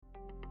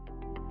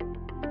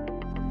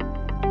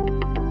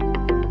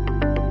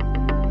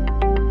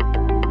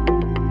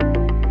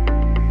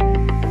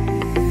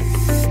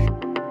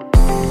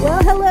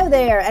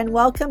and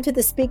welcome to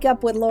the Speak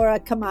Up with Laura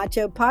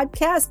Camacho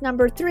podcast,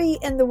 number 3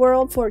 in the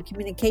world for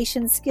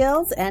communication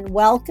skills. And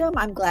welcome.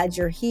 I'm glad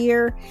you're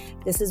here.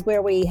 This is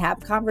where we have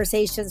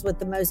conversations with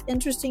the most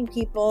interesting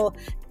people,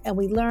 and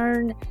we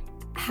learn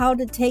how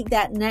to take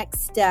that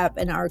next step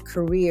in our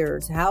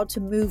careers, how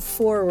to move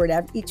forward.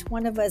 Each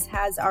one of us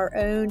has our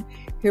own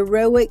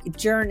heroic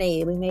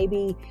journey. We may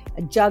be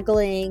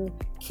juggling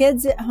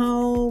kids at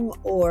home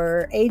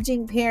or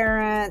aging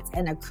parents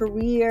and a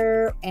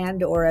career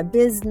and or a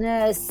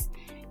business.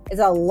 There's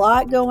a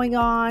lot going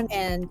on.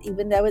 And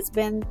even though it's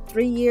been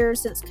 3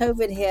 years since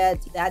COVID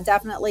hit, that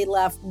definitely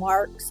left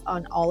marks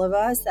on all of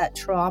us, that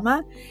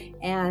trauma.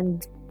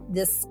 And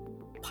this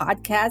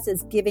podcast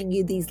is giving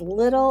you these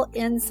little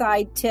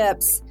inside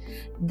tips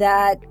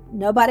that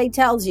nobody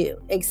tells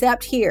you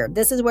except here.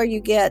 This is where you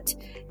get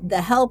the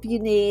help you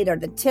need or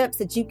the tips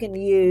that you can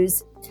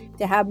use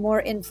to have more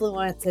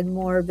influence and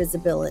more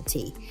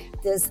visibility.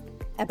 This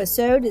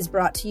episode is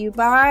brought to you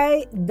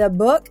by the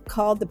book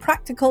called The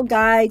Practical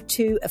Guide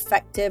to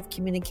Effective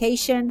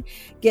Communication.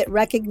 Get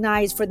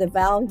recognized for the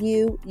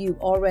value you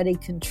already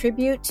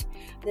contribute.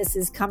 This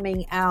is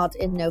coming out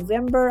in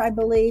November, I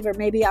believe, or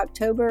maybe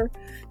October.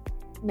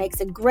 Makes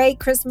a great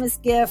Christmas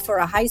gift for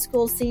a high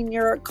school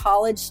senior,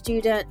 college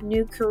student,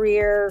 new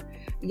career,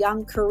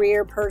 young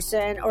career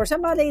person, or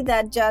somebody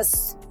that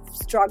just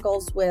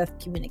struggles with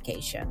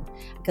communication,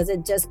 because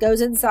it just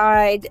goes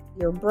inside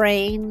your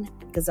brain,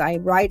 because I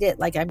write it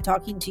like I'm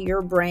talking to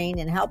your brain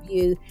and help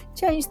you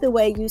change the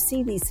way you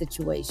see these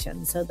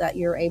situations so that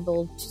you're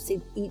able to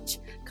see each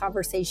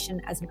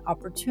conversation as an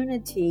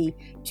opportunity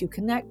to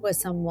connect with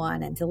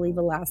someone and to leave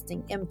a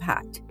lasting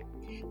impact.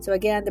 So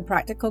again, the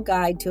practical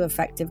guide to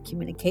effective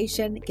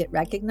communication. Get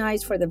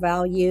recognized for the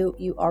value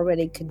you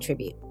already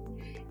contribute.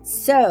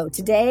 So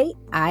today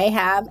I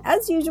have,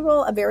 as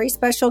usual, a very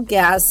special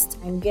guest.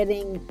 I'm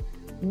getting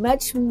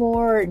much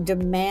more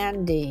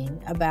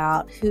demanding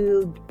about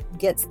who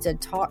gets to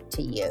talk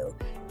to you.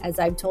 As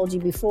I've told you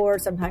before,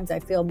 sometimes I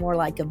feel more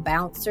like a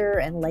bouncer,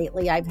 and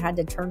lately I've had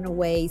to turn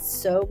away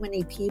so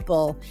many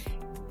people.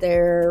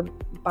 Their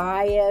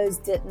bios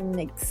didn't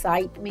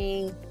excite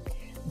me.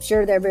 I'm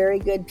sure they're very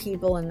good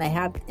people and they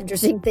have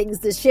interesting things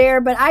to share,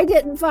 but I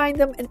didn't find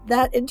them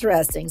that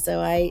interesting. So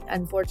I,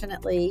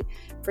 unfortunately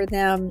for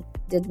them,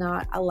 did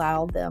not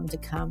allow them to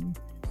come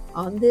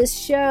on this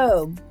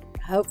show.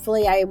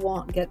 Hopefully I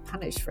won't get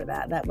punished for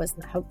that. That was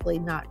hopefully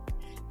not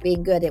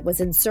being good. It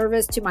was in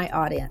service to my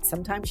audience.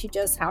 Sometimes you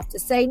just have to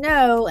say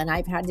no, and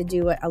I've had to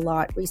do it a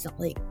lot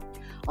recently.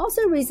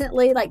 Also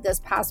recently, like this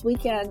past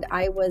weekend,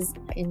 I was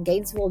in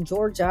Gainesville,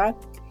 Georgia,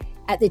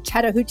 at the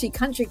Chattahoochee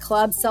Country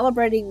Club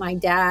celebrating my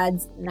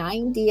dad's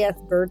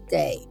 90th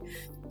birthday.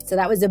 So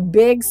that was a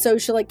big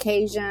social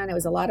occasion. It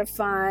was a lot of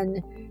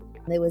fun.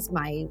 It was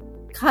my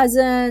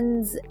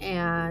cousins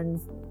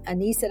and a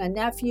niece and a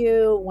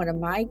nephew, one of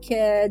my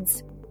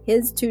kids,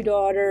 his 2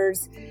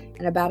 daughters,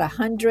 and about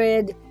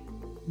 100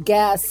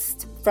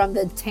 guests from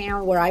the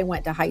town where I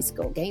went to high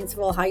school,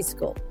 Gainesville High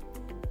School.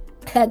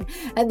 And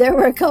there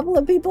were a couple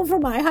of people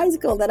from my high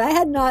school that I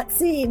had not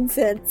seen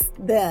since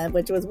then,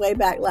 which was way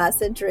back last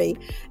century.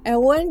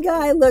 And one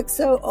guy looked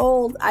so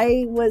old,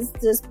 I was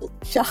just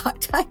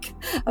shocked. I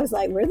was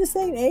like, we're the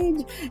same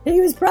age? And he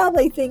was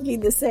probably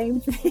thinking the same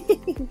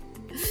thing.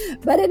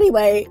 But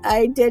anyway,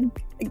 I did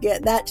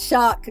get that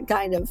shock,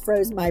 kind of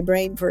froze my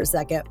brain for a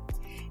second.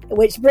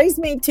 Which brings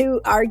me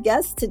to our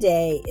guest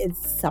today.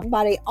 It's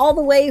somebody all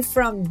the way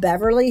from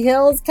Beverly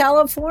Hills,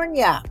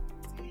 California.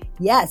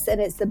 Yes, and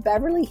it's the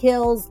Beverly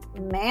Hills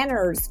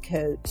Manners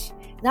Coach.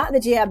 Not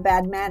that you have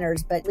bad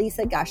manners, but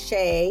Lisa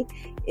Gaché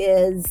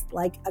is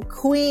like a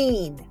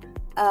queen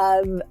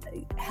of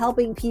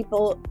helping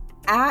people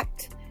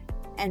act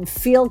and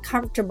feel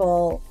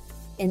comfortable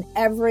in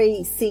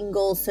every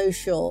single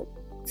social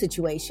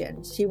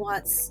situation. She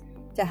wants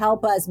to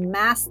help us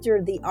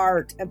master the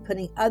art of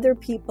putting other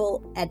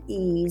people at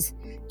ease,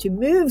 to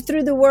move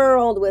through the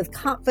world with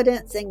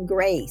confidence and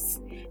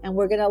grace. And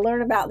we're going to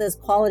learn about this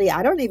quality.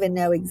 I don't even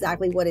know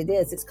exactly what it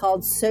is. It's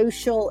called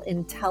social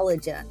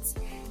intelligence.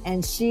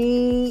 And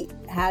she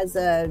has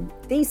a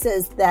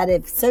thesis that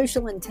if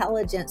social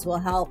intelligence will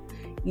help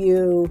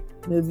you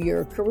move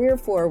your career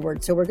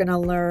forward. So we're going to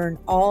learn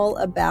all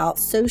about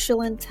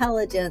social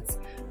intelligence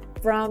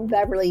from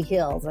Beverly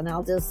Hills. And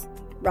I'll just,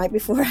 right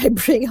before I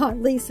bring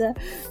on Lisa,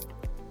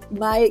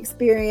 my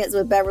experience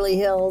with Beverly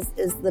Hills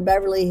is the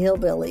Beverly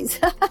Hillbillies.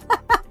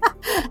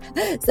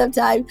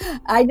 Sometimes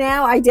I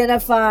now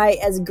identify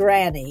as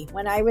Granny.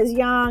 When I was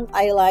young,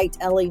 I liked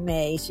Ellie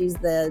Mae. She's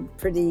the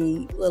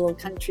pretty little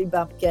country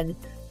bumpkin.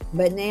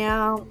 But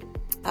now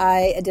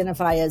I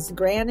identify as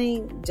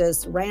Granny,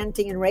 just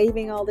ranting and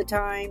raving all the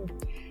time.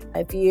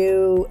 If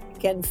you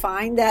can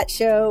find that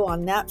show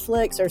on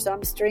Netflix or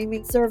some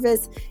streaming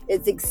service,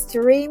 it's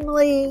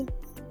extremely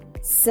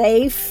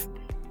safe.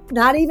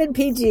 Not even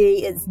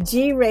PG. It's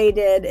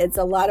G-rated. It's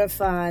a lot of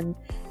fun.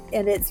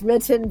 and it's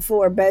written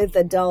for both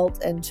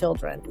adult and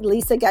children.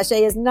 Lisa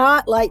Gaché is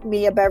not like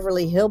me, a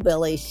Beverly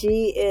Hillbilly.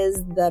 She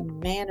is the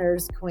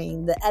manners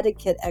queen, the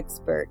etiquette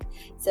expert.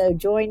 So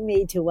join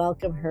me to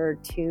welcome her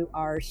to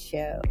our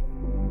show.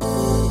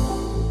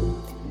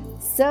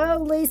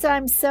 So, Lisa,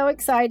 I'm so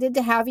excited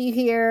to have you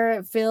here.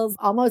 It feels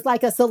almost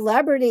like a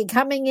celebrity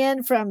coming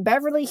in from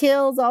Beverly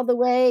Hills all the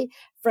way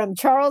from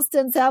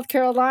Charleston, South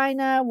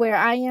Carolina, where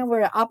I am.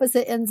 We're at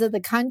opposite ends of the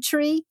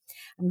country.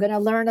 I'm going to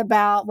learn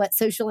about what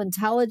social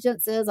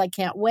intelligence is. I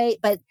can't wait.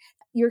 But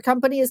your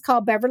company is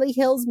called Beverly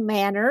Hills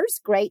Manners.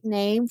 Great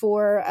name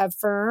for a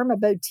firm, a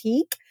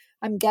boutique,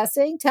 I'm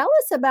guessing. Tell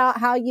us about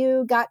how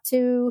you got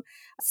to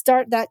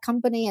start that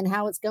company and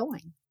how it's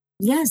going.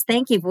 Yes,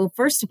 thank you. Well,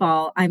 first of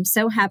all, I'm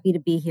so happy to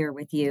be here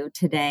with you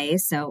today.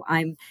 So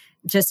I'm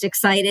just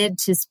excited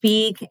to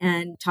speak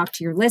and talk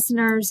to your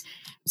listeners.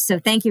 So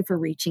thank you for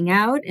reaching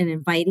out and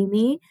inviting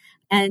me.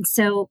 And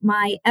so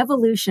my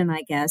evolution,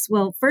 I guess,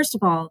 well, first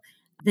of all,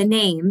 the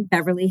name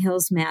Beverly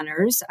Hills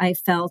Manners, I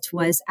felt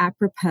was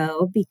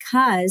apropos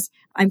because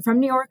I'm from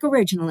New York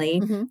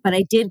originally, but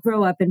I did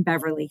grow up in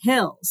Beverly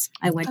Hills.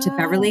 I went to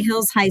Beverly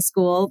Hills High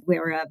School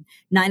where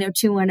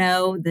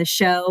 90210, the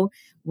show,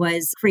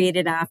 was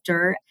created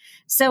after.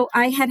 So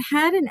I had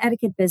an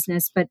etiquette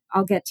business, but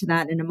I'll get to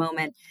that in a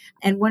moment.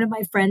 And one of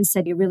my friends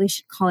said, you really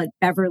should call it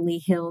Beverly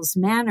Hills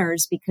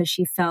Manners because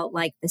she felt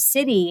like the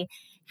city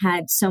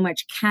had so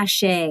much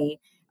cachet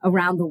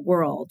around the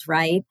world,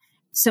 right?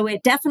 So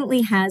it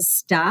definitely has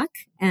stuck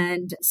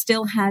and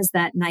still has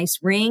that nice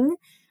ring.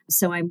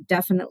 So I'm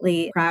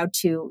definitely proud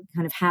to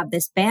kind of have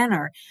this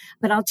banner.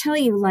 But I'll tell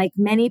you, like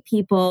many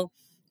people,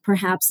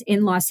 perhaps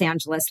in Los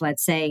Angeles,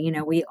 let's say,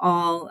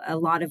 a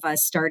lot of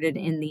us started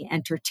in the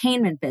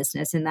entertainment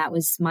business, and that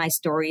was my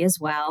story as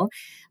well.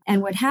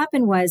 And what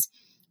happened was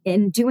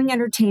in doing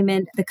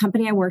entertainment, the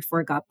company I worked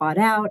for got bought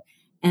out.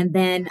 And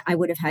then I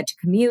would have had to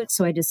commute.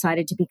 So I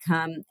decided to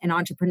become an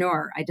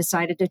entrepreneur. I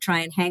decided to try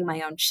and hang my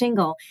own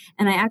shingle.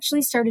 And I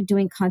actually started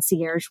doing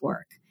concierge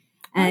work.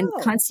 And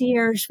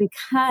concierge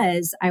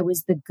because I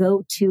was the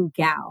go-to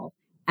gal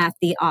at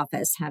the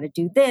office, how to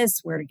do this,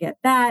 where to get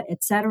that,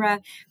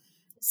 etc.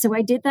 So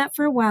I did that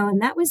for a while.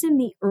 And that was in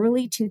the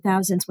early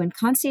 2000s when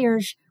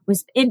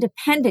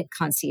independent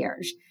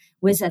concierge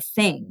was a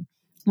thing.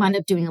 Wound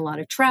up doing a lot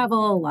of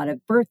travel, a lot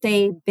of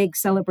birthday, big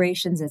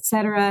celebrations,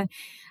 etc.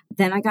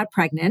 Then I got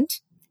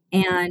pregnant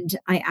and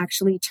I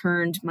actually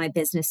turned my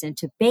business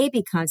into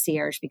baby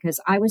concierge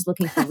because I was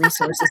looking for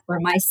resources for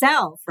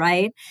myself,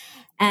 right?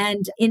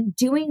 And in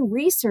doing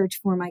research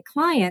for my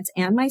clients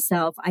and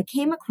myself, I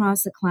came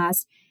across a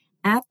class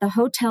at the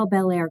Hotel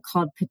Bel Air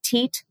called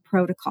Petite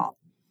Protocol.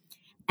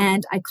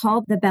 And I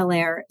called the Bel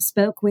Air,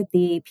 spoke with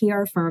the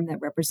PR firm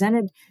that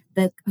represented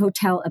the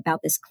hotel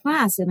about this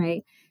class. And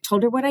I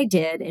told her what I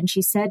did. And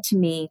she said to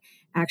me,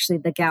 actually,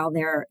 the gal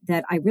there,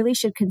 that I really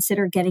should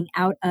consider getting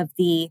out of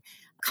the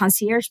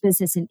concierge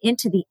business and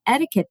into the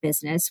etiquette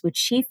business, which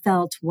she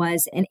felt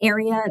was an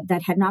area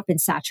that had not been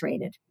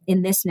saturated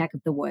in this neck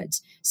of the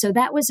woods. So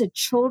that was a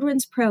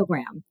children's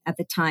program at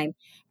the time.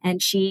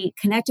 And she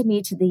connected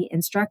me to the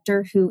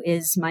instructor who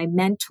is my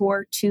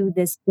mentor to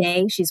this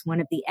day. She's one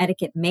of the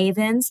etiquette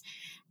mavens.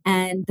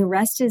 And the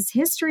rest is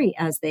history,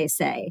 as they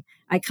say.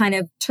 I kind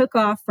of took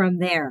off from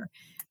there.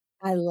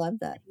 I love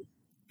that.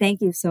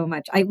 Thank you so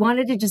much. I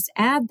wanted to just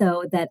add,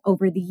 though, that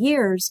over the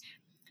years,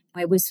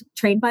 I was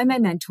trained by my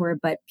mentor,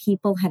 but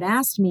people had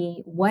asked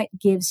me, what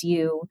gives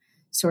you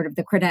sort of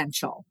the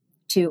credential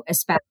to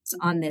espouse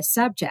on this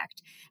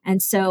subject?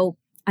 And so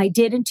I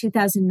did in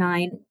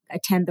 2009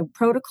 attend the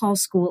Protocol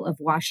School of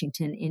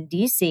Washington in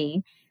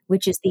DC,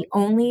 which is the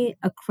only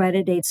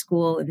accredited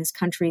school in this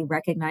country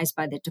recognized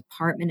by the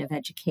Department of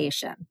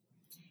Education.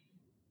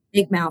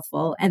 Big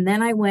mouthful. And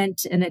then I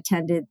went and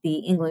attended the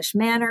English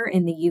Manor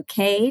in the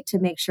UK to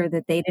make sure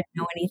that they didn't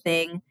know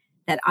anything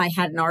that I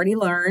hadn't already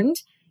learned.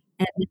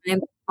 And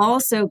I'm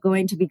also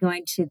going to be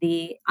going to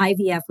the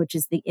IVF, which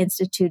is the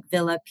Institut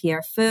Villa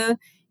Pierrefeu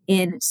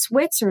in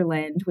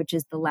Switzerland, which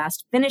is the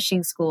last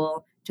finishing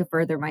school to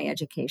further my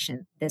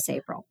education this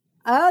April.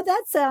 Oh,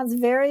 that sounds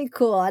very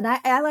cool. And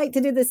I like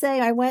to do the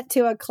same. I went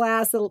to a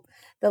class, the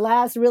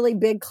last really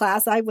big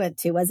class I went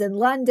to was in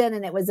London,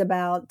 and it was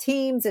about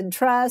teams and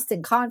trust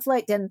and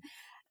conflict. And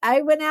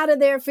I went out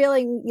of there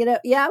feeling,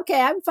 yeah, okay,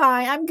 I'm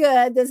fine. I'm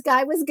good. This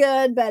guy was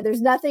good, but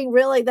there's nothing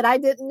really that I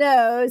didn't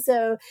know.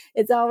 So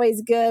it's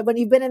always good when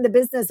you've been in the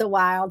business a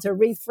while to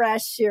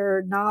refresh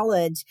your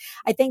knowledge.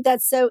 I think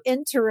that's so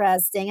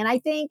interesting. And I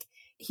think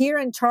here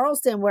in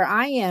Charleston, where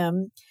I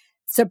am,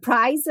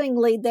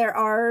 surprisingly,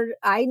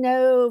 I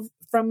know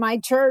from my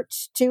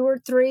church, 2 or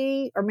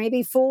 3 or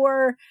maybe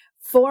 4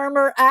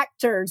 former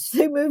actors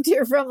who moved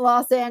here from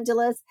Los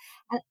Angeles.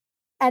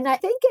 And I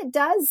think it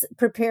does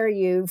prepare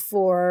you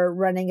for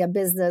running a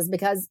business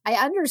because I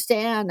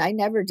understand, I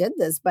never did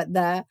this, but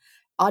the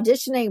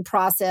auditioning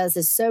process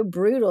is so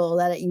brutal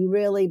that you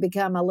really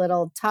become a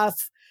little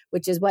tough,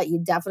 which is what you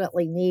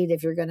definitely need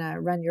if you're going to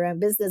run your own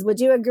business. Would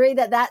you agree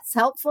that that's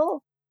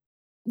helpful?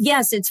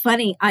 Yes, it's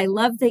funny. I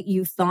love that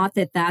you thought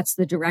that that's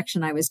the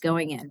direction I was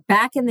going in.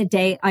 Back in the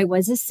day, I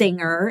was a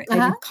singer in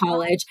Uh-huh.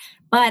 college,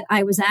 but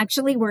I was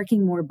actually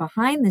working more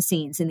behind the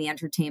scenes in the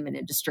entertainment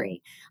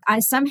industry.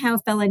 I somehow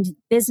fell into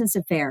business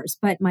affairs,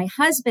 but my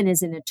husband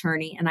is an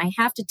attorney. And I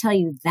have to tell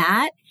you,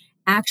 that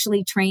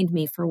actually trained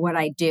me for what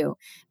I do,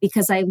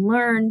 because I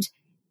learned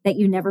that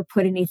you never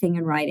put anything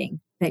in writing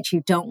that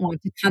you don't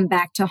want to come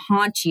back to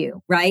haunt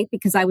you, right?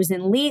 Because I was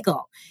in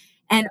legal.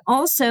 And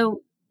also,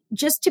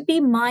 just to be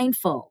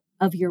mindful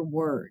of your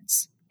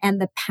words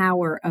and the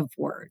power of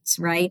words,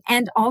 right?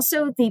 And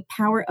also the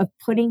power of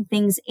putting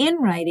things in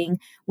writing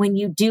when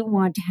you do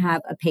want to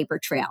have a paper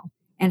trail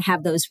and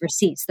have those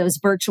receipts, those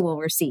virtual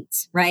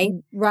receipts, right?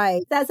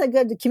 Right. That's a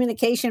good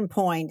communication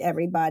point,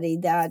 everybody,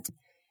 that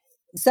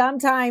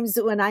sometimes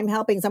when I'm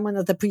helping someone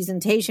with a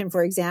presentation,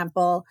 for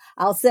example,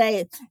 I'll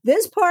say,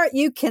 this part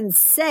you can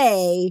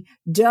say,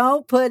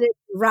 don't put it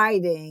in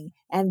writing.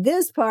 And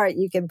this part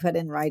you can put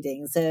in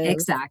writing. So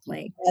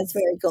Exactly. that's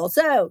very cool.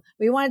 So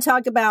we want to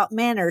talk about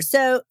manners.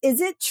 So is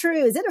it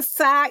true? Is it a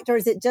fact, or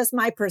is it just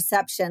my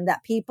perception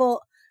that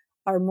people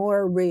are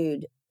more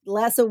rude,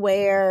 less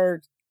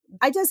aware?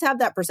 I just have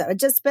that perception. I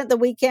just spent the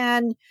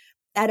weekend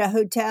at a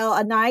hotel,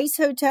 a nice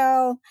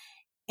hotel,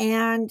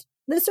 and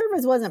the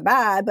service wasn't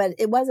bad, but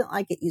it wasn't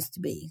like it used to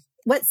be.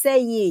 What say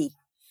ye?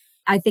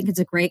 I think it's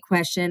a great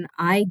question.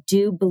 I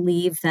do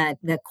believe that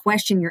the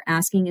question you're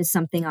asking is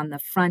something on the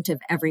front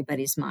of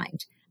everybody's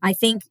mind. I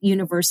think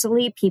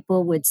universally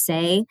people would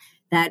say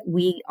that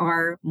we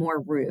are more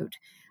rude.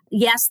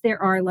 Yes,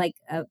 there are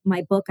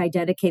my book I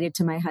dedicated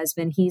to my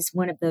husband. He's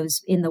one of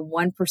those in the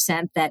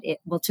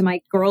 1% to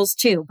my girls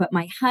too, but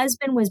my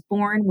husband was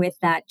born with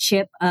that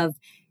chip of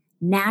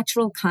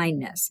natural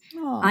kindness.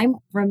 Oh, I'm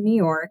from New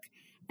York.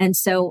 And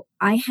so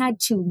I had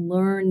to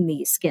learn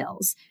these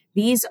skills.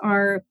 These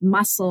are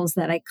muscles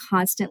that I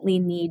constantly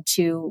need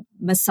to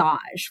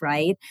massage,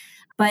 right?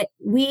 But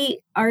we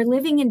are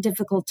living in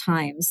difficult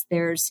times.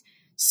 There's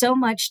so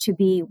much to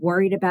be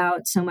worried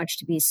about, so much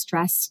to be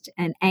stressed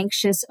and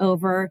anxious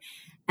over.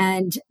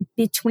 And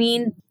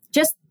between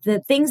just the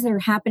things that are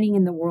happening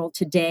in the world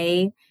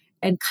today,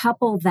 and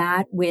couple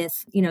that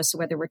with, so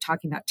whether we're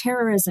talking about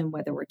terrorism,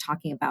 whether we're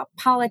talking about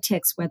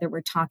politics, whether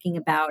we're talking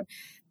about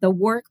the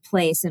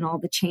workplace and all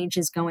the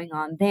changes going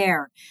on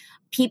there,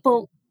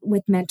 people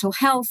with mental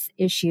health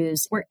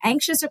issues, we're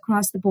anxious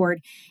across the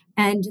board.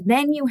 And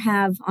then you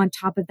have on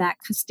top of that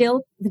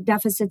still the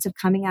deficits of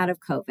coming out of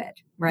COVID,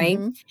 right?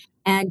 mm-hmm.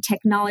 And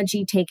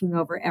technology taking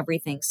over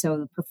everything. So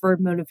the preferred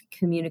mode of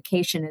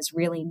communication is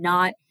really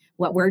not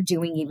what we're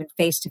doing even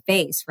face to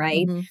face,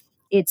 right? Mm-hmm.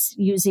 It's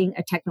using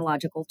a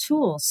technological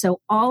tool.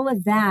 So all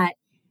of that,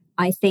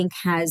 I think,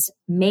 has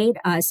made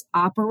us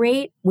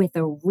operate with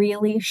a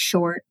really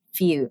short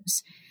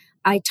fuse.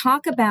 I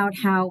talk about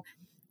how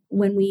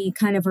when we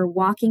kind of are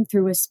walking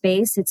through a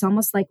space, it's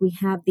almost like we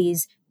have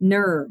these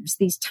nerves,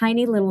 these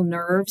tiny little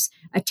nerves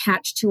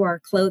attached to our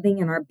clothing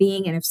and our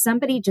being. And if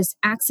somebody just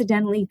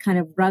accidentally kind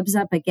of rubs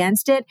up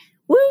against it,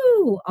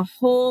 woo, a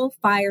whole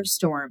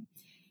firestorm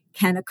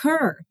can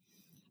occur.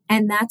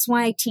 And that's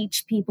why I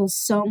teach people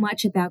so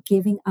much about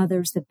giving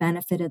others the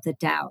benefit of the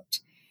doubt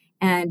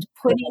and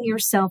putting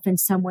yourself in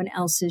someone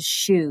else's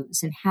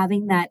shoes and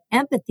having that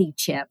empathy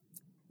chip.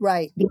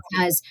 Right.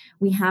 Because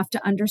we have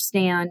to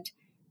understand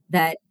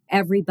that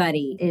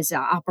everybody is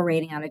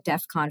operating on a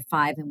DEFCON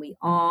 5 and we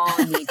all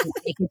need to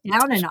take it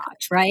down a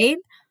notch, right?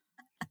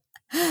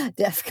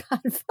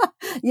 DEFCON 5.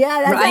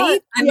 Yeah, that's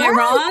right? Am I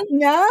wrong?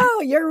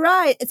 No, you're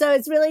right. So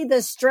it's really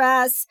the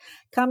stress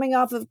coming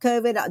off of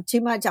COVID,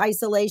 too much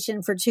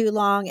isolation for too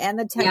long, and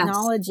the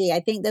technology. Yes. I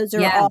think those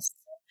are all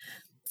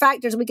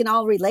factors we can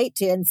all relate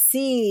to and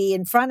see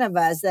in front of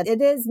us, that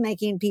it is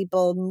making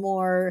people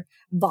more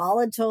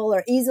volatile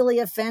or easily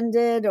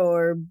offended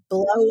or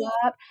blow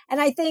up.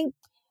 And I think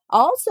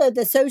also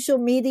the social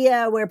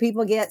media where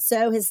people get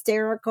so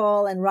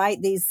hysterical and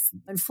write these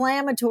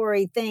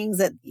inflammatory things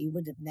that you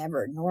would have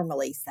never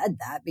normally said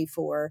that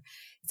before.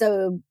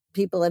 So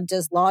people have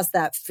just lost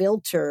that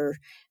filter.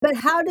 But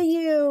how do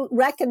you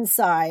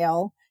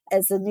reconcile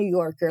as a New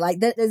Yorker, like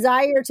the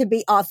desire to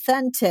be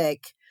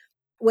authentic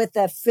with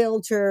a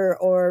filter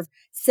or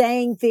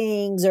saying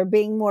things or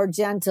being more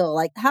gentle?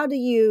 Like, how do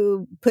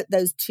you put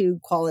those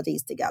two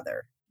qualities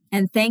together?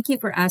 And thank you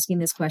for asking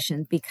this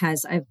question,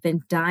 because I've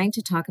been dying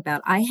to talk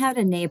about. I had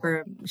a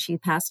neighbor, she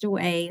passed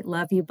away,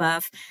 love you,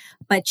 Buff,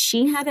 but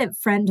she had a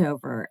friend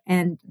over,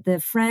 and the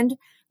friend,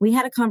 we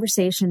had a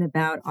conversation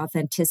about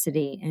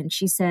authenticity, and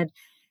she said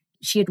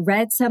she had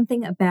read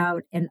something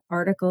about an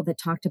article that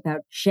talked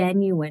about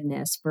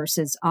genuineness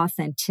versus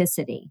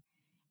authenticity.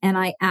 And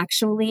I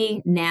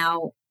actually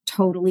now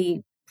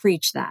totally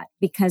preach that,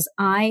 because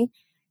I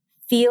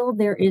feel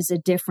there is a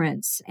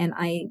difference. And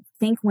I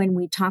think when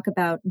we talk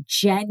about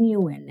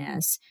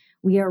genuineness,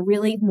 we are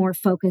really more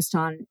focused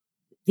on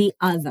the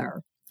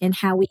other. in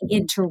how we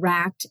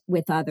interact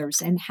with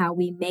others and how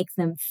we make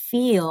them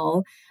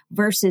feel,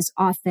 versus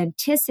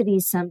authenticity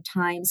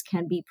sometimes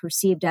can be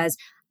perceived as,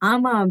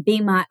 I'm going to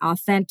be my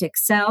authentic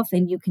self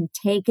and you can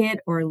take it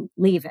or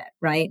leave it,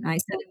 right? And I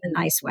said it in a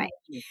nice way.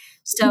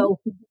 So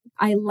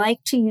I like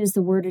to use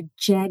the word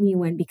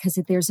genuine because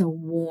there's a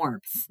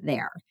warmth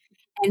there.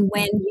 And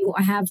when you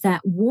have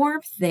that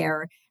warmth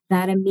there,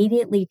 that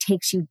immediately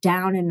takes you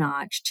down a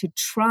notch to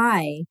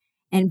try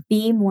and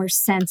be more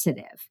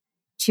sensitive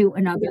to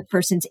another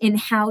person's in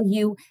how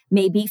you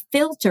maybe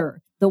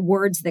filter the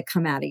words that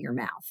come out of your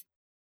mouth.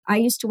 I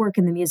used to work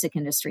in the music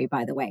industry,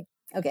 by the way.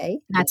 Okay.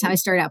 That's how I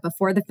started out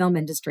before the film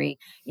industry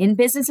in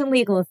business and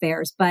legal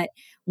affairs. But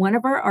one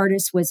of our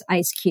artists was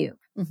Ice Cube.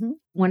 Mm-hmm.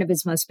 One of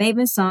his most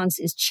famous songs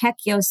is Check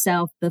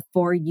Yourself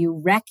Before You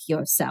Wreck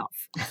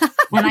Yourself.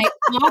 And I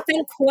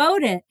often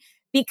quote it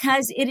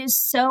because it is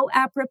so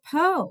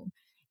apropos.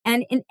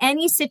 And in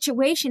any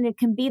situation, it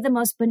can be the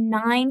most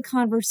benign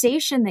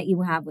conversation that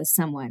you have with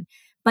someone.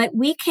 But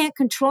we can't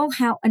control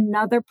how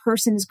another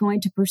person is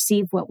going to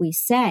perceive what we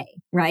say,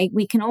 right?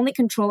 We can only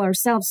control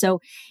ourselves.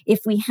 So if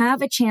we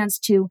have a chance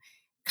to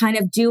kind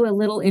of do a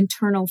little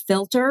internal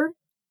filter,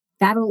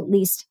 that'll at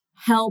least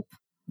help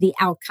the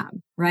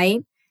outcome,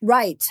 right?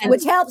 Right. And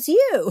which helps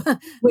you.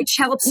 Which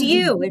helps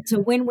you. It's a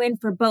win-win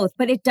for both.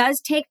 But it does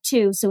take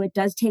two. So it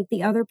does take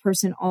the other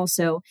person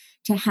also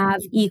to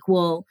have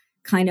equal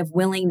kind of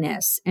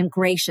willingness and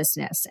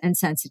graciousness and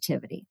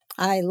sensitivity.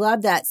 I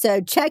love that. So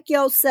check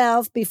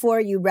yourself before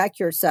you wreck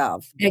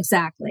yourself.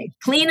 Exactly.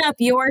 Clean up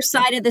your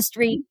side of the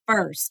street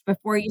first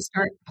before you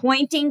start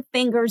pointing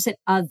fingers at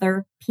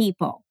other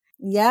people.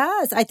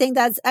 Yes, I think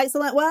that's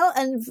excellent. Well,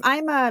 and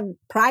I'm a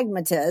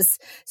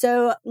pragmatist.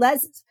 So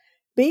let's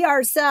be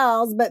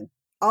ourselves, but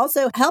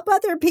also help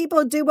other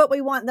people do what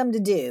we want them to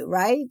do,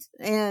 right?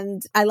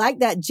 And I like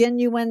that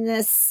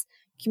genuineness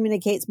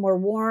communicates more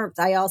warmth.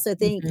 I also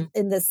think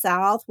in the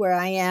South where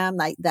I am,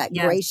 like that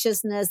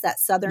graciousness, that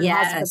Southern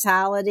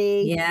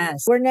hospitality.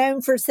 Yes. We're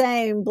known for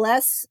saying,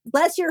 bless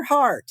your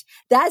heart.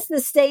 That's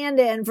the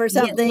stand-in for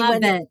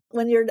something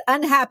when you're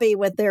unhappy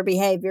with their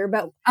behavior.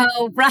 But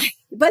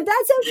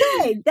that's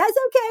okay. That's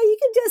okay. You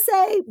can just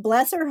say,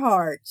 bless her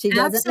heart. She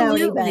doesn't know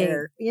any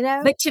better, you know?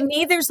 But to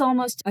me, there's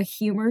almost a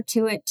humor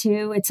to it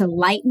too. It's a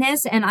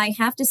lightness. And I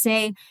have to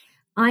say,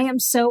 I am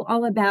so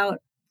all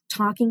about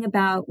talking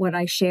about what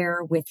I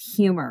share with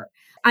humor.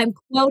 I'm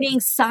quoting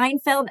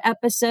Seinfeld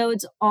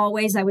episodes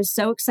always. I was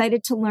so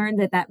excited to learn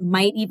that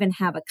might even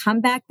have a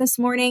comeback this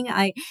morning.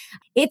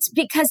 It's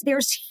because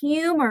there's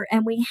humor,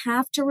 and we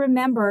have to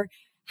remember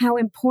how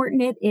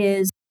important it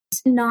is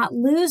to not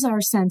lose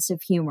our sense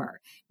of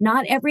humor.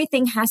 Not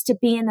everything has to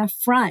be in the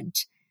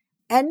front.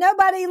 And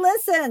nobody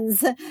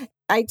listens.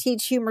 I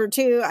teach humor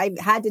too. I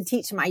had to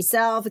teach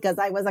myself because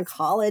I was a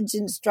college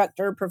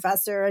instructor,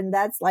 professor, and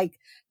that's like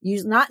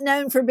not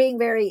known for being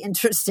very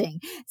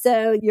interesting.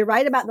 So you're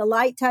right about the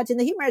light touch, and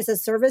the humor is a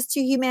service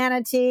to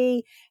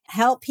humanity.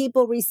 Help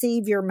people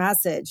receive your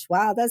message.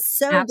 Wow, that's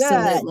so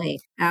Absolutely.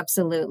 good.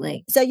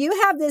 Absolutely. So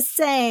you have this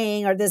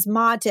saying or this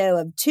motto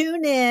of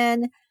tune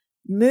in,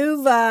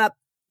 move up,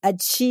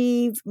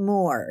 achieve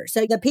more.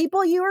 So the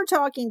people you are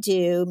talking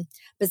to,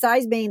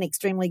 besides being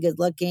extremely good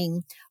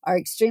looking, are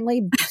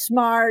extremely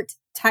smart,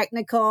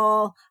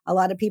 technical. A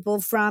lot of people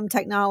from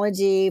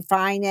technology,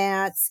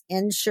 finance,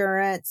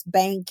 insurance,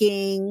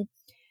 banking,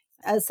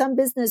 some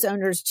business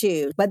owners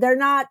too, but they're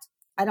not,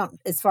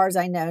 as far as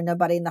I know,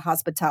 nobody in the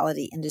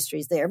hospitality industry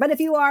is there. But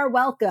if you are,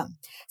 welcome.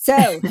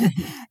 So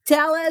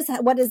tell us,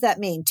 what does that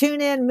mean?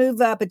 Tune in,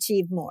 move up,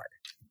 achieve more.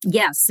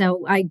 Yes.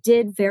 So I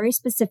did very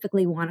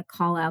specifically want to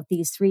call out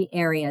these three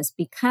areas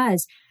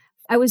because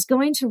I was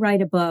going to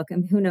write a book,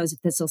 and who knows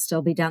if this will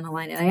still be down the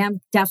line. And I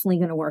am definitely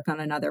going to work on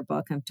another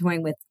book. I'm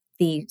toying with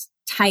the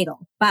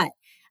title, but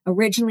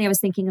originally I was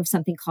thinking of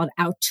something called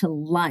Out to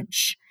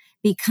Lunch,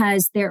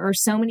 because there are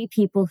so many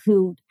people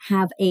who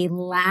have a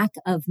lack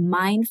of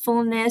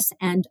mindfulness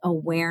and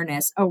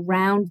awareness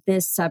around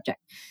this subject.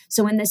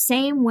 So in the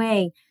same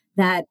way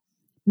that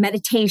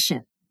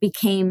meditation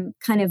became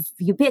kind of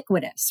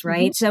ubiquitous,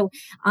 right? So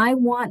I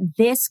want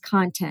this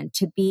content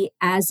to be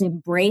as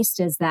embraced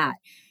as that.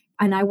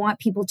 And I want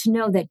people to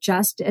know that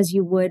just as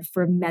you would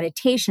for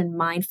meditation,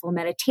 mindful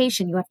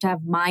meditation, you have to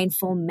have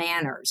mindful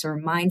manners or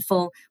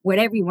mindful,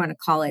 whatever you want to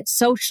call it,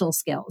 social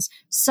skills,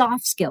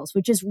 soft skills,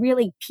 which is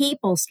really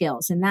people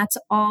skills. And that's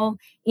all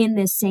in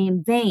this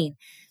same vein.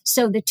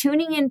 So the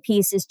tuning in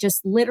piece is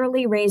just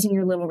literally raising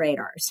your little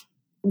radars,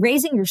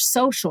 raising your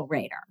social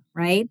radar,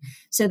 right?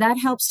 So that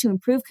helps to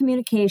improve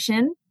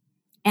communication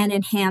and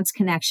enhance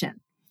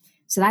connection.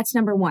 So that's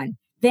number one.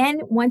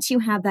 Then once you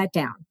have that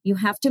down, you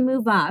have to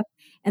move up.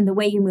 And the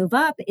way you move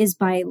up is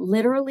by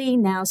literally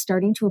now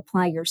starting to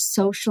apply your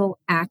social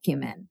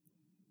acumen.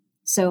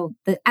 So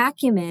the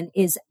acumen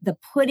is the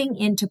putting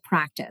into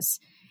practice.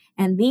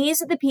 And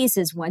these are the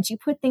pieces, once you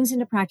put things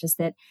into practice,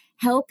 that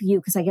help you,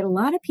 because I get a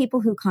lot of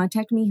people who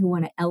contact me who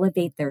want to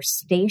elevate their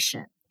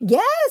station.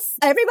 Yes.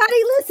 Everybody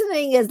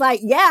listening is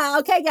like, yeah,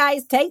 okay,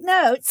 guys, take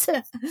notes.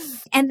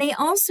 And they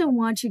also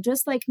want you,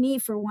 just like me,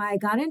 for why I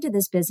got into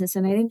this business.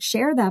 And I didn't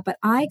share that, but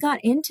I got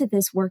into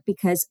this work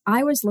because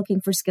I was looking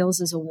for skills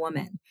as a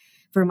woman.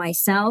 For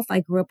myself,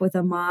 I grew up with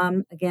a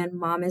mom. Again,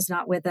 mom is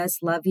not with us.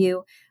 Love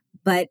you.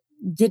 But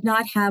did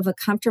not have a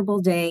comfortable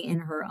day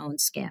in her own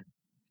skin.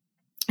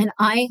 And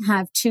I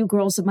have two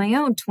girls of my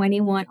own,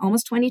 21,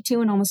 almost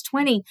 22 and almost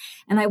 20.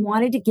 And I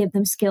wanted to give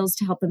them skills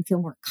to help them feel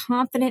more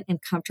confident and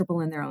comfortable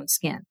in their own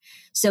skin.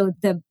 So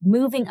the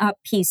moving up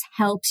piece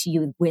helps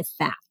you with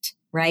that,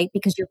 right?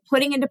 Because you're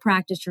putting into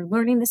practice, you're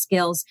learning the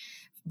skills,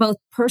 both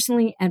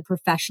personally and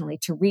professionally,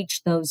 to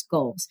reach those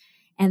goals.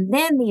 And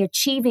then the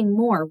achieving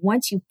more,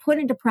 once you've put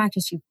into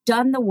practice, you've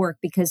done the work,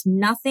 because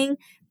nothing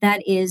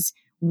that is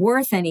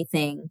worth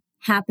anything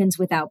happens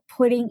without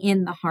putting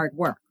in the hard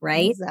work,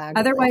 right? Exactly.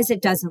 Otherwise,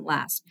 it doesn't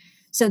last.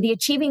 So the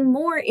achieving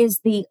more is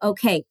the,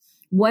 okay,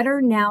 what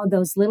are now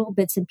those little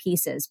bits and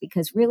pieces?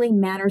 Because really,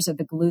 manners are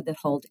the glue that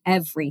hold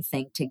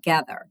everything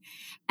together.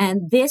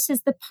 And this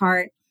is the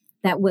part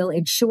that will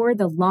ensure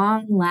the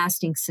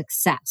long-lasting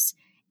success.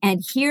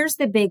 And here's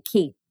the big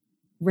key,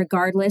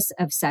 regardless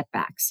of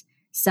setbacks.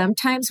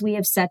 Sometimes we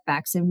have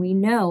setbacks, and we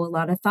know a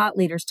lot of thought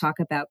leaders talk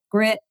about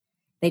grit.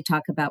 They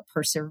talk about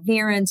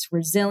perseverance,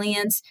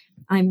 resilience.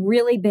 I'm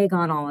really big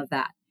on all of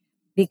that,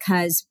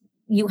 because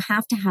you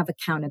have to have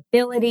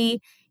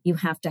accountability. You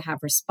have to have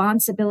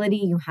responsibility.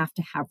 You have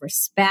to have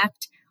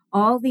respect.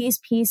 All these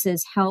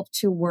pieces help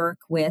to work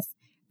with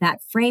that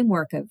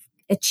framework of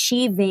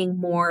achieving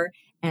more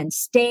and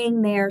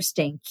staying there,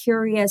 staying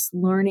curious,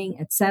 learning,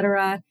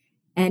 etc.,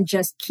 and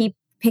just keep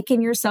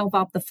picking yourself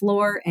off the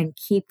floor and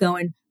keep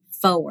going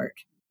forward.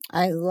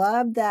 I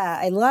love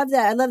that. I love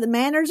that. I love the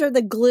manners are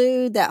the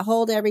glue that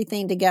hold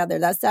everything together.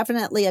 That's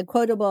definitely a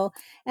quotable.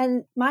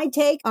 And my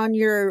take on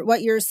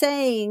what you're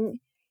saying,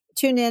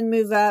 tune in,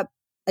 move up,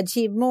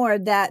 achieve more,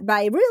 that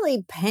by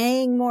really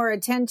paying more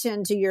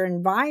attention to your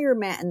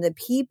environment and the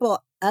people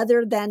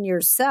other than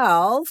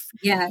yourself,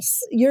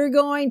 yes, you're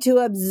going to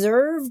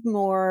observe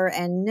more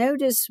and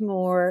notice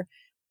more.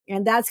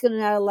 And that's going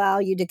to allow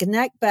you to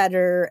connect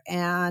better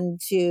and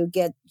to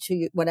get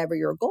to whatever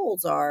your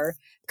goals are.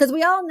 Because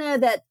we all know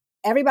that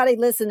everybody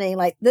listening,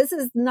 like, this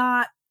is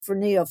not for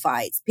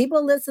neophytes.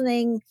 People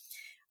listening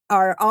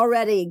are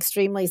already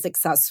extremely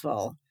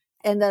successful.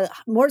 And the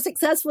more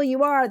successful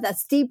you are, the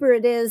steeper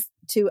it is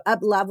to up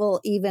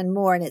level even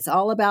more. And it's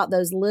all about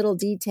those little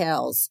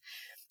details.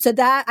 So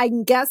that,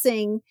 I'm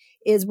guessing,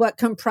 is what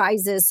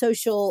comprises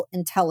social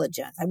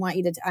intelligence.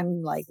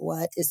 I'm like,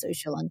 what is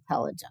social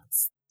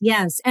intelligence?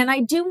 Yes. And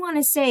I do want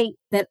to say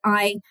that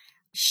I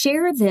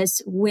share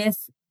this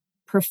with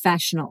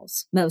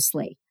professionals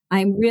mostly.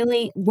 I'm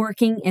really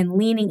working and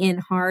leaning in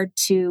hard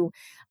to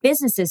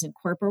businesses and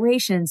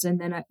corporations.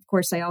 And then, of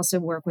course, I also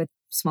work with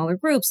smaller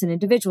groups and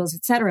individuals,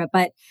 et cetera.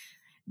 But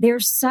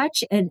there's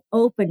such an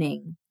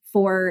opening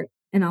for,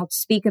 and I'll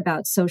speak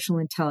about social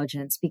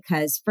intelligence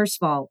because, first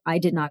of all, I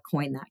did not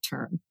coin that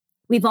term.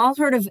 We've all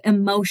heard of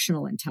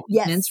emotional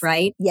intelligence, Yes.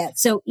 right?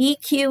 Yes. So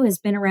EQ has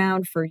been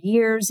around for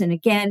years and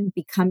again,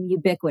 become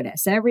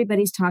ubiquitous.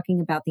 Everybody's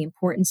talking about the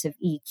importance of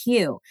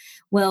EQ.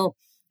 Well,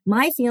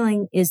 my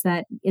feeling is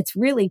that it's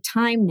really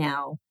time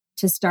now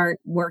to start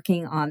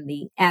working on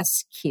the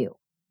SQ.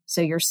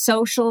 So your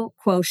social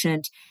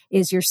quotient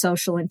is your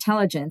social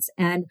intelligence.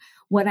 And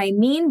what I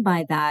mean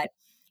by that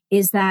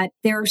is that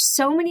there are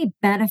so many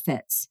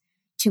benefits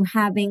to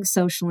having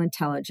social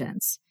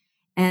intelligence,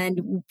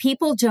 and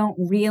people don't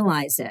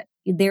realize it.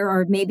 There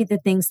are maybe the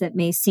things that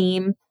may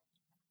seem,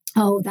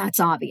 oh, that's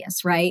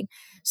obvious, right?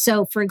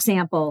 So, for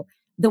example,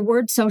 the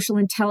word social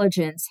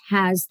intelligence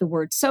has the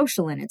word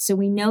social in it. So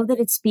we know that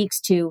it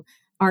speaks to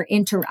our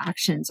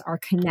interactions, our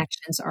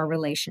connections, our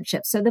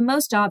relationships. So the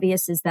most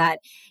obvious is that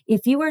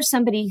if you are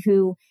somebody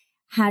who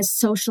has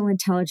social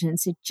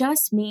intelligence, it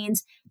just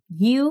means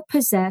you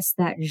possess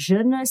that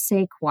je ne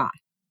sais quoi,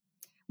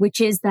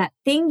 which is that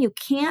thing you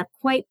can't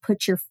quite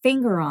put your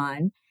finger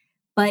on,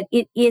 but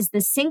it is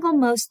the single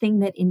most thing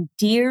that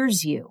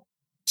endears you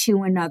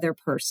to another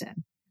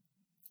person.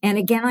 And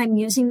again, I'm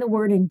using the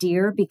word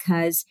endear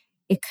because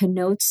it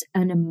connotes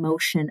an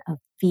emotion of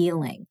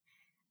feeling,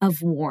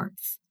 of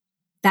warmth.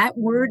 That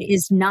word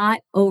is not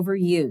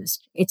overused.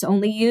 It's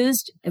only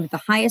used with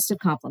the highest of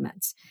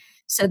compliments.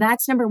 So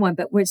that's number one.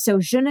 So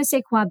je ne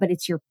sais quoi, but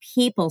it's your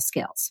people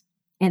skills.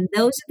 And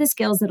those are the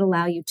skills that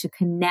allow you to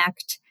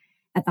connect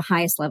at the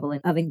highest level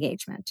of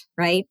engagement,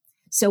 right?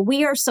 So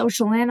we are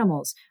social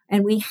animals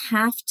and we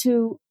have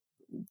to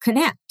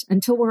connect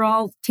until we're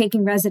all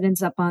taking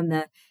residence up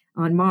on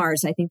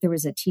Mars. I think there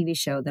was a TV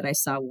show that I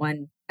saw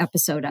one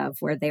episode of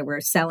where they were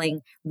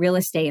selling real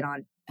estate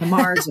on the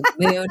Mars or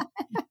the moon.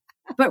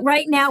 But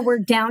right now we're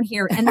down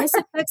here and this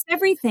affects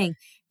everything.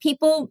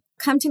 People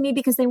come to me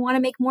because they want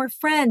to make more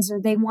friends,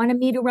 or they want to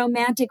meet a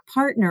romantic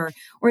partner,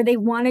 or they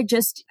want to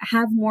just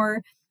have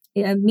more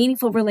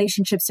meaningful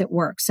relationships at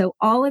work. So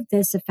all of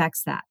this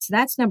affects that. So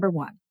that's number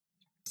one.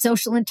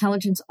 Social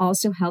intelligence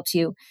also helps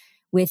you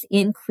with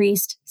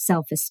increased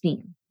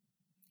self-esteem.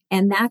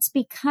 And that's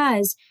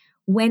because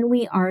when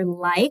we are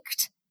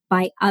liked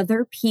by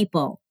other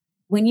people.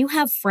 When you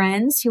have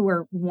friends who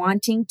are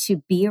wanting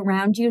to be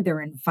around you,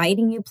 they're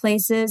inviting you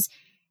places,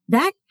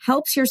 that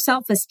helps your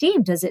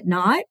self-esteem, does it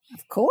not?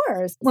 Of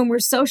course. When we're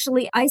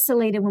socially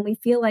isolated, when we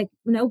feel like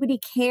nobody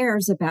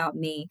cares about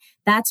me,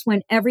 that's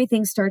when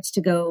everything starts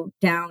to go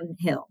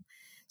downhill.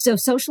 So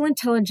social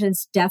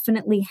intelligence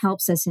definitely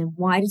helps us. And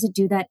why does it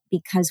do that?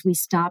 Because we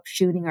stop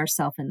shooting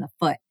ourselves in the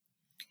foot.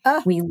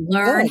 We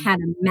learn how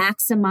to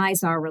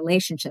maximize our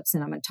relationships.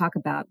 And I'm going to talk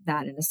about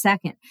that in a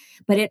second.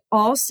 But it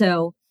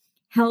also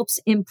helps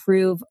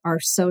improve our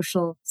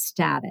social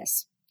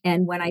status.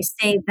 And when I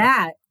say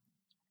that,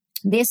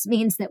 this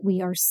means that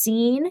we are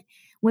seen.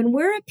 When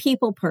we're a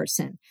people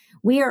person,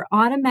 we are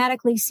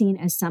automatically seen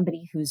as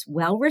somebody who's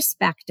well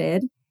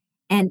respected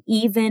and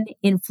even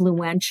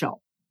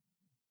influential.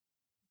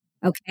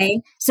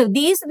 Okay. So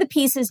these are the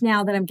pieces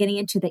now that I'm getting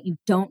into that you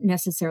don't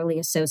necessarily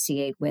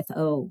associate with,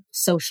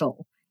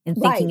 social and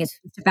thinking it's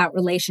about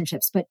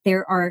relationships. But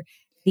there are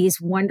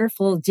these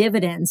wonderful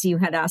dividends. You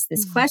had asked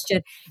this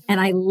question, and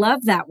I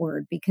love that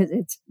word because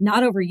it's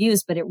not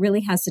overused, but it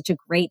really has such a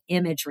great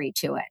imagery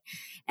to it.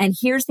 And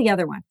here's the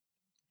other one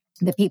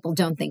that people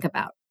don't think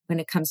about when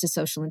it comes to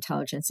social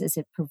intelligence is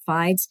it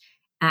provides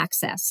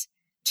access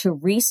to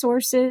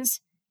resources.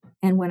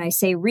 And when I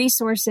say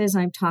resources,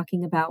 I'm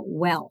talking about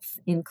wealth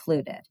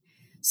included.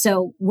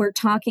 So we're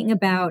talking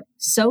about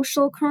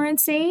social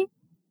currency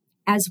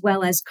as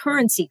well as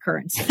currency,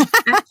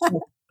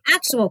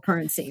 actual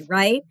currency,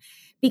 right?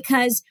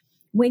 Because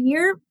when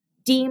you're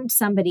deemed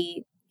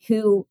somebody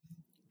who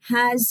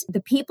has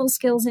the people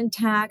skills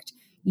intact,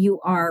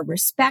 you are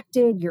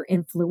respected, you're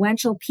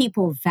influential,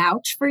 people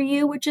vouch for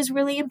you, which is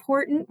really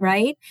important,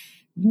 right?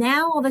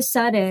 Now, all of a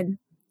sudden,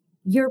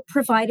 you're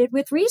provided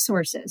with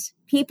resources.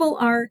 People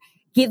are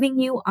giving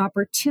you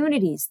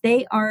opportunities.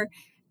 They are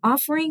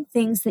offering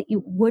things that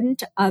you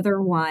wouldn't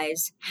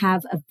otherwise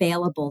have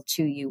available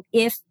to you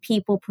if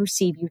people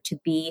perceive you to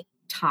be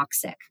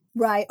toxic.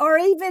 Right. Or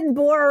even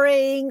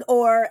boring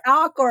or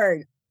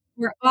awkward.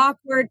 We're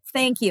awkward.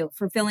 Thank you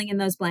for filling in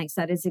those blanks.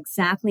 That is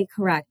exactly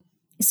correct.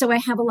 So I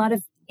have a lot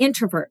of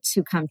introverts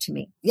who come to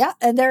me. Yeah.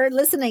 And they're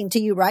listening to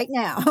you right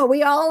now.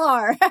 We all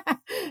are.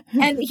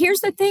 And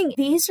here's the thing.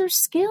 These are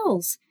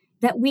skills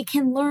that we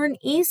can learn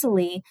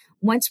easily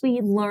once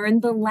we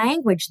learn the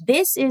language.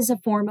 This is a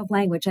form of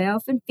language. I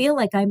often feel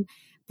like I'm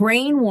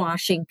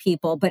brainwashing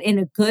people, but in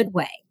a good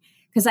way.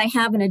 Because I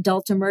have an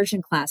adult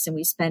immersion class and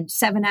we spend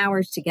 7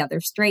 hours together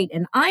straight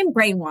and I'm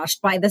brainwashed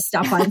by the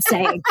stuff I'm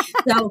saying.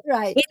 So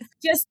It's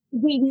just,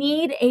 we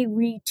need a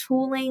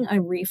retooling, a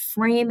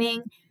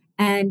reframing,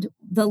 and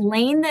the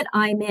lane that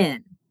I'm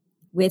in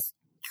with,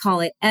 call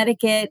it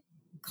etiquette,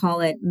 call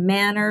it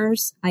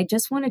manners. I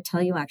just want to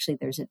tell you, actually,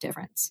 there's a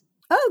difference.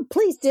 Oh,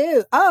 please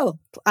do. Oh,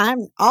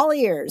 I'm all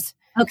ears.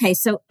 Okay.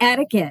 So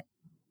etiquette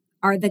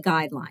are the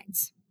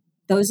guidelines.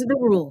 Those are the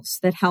rules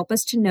that help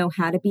us to know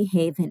how to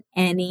behave in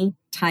any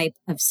type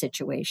of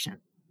situation.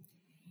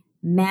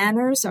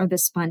 Manners are the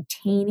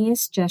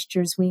spontaneous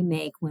gestures we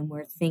make when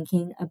we're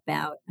thinking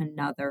about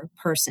another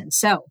person.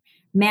 So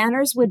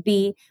manners would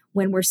be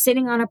when we're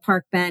sitting on a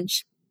park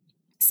bench,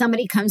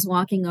 somebody comes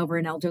walking over,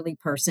 an elderly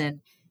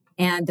person,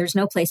 and there's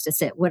no place to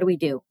sit. What do we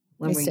do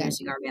when we're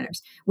using our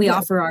manners? We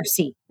offer our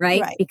seat,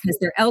 right? Because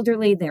they're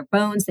elderly, they're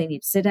bones, they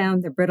need to sit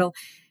down, they're brittle.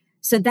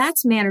 So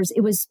that's manners.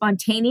 It was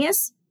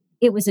spontaneous.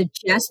 It was a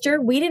gesture.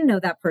 We didn't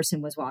know that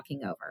person was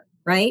walking over,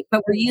 right?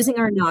 But we're using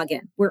our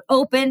noggin. We're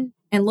open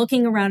and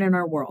looking around in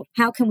our world.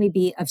 How can we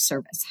be of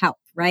service? Help,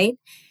 right?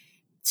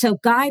 So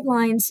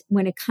guidelines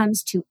when it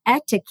comes to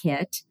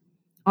etiquette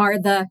are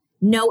the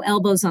no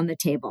elbows on the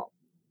table,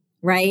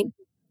 right?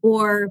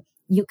 Or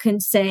you can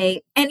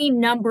say any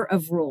number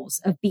of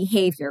rules of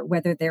behavior,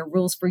 whether they're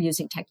rules for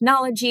using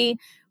technology,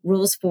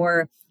 rules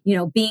for,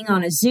 being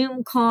on a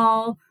Zoom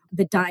call,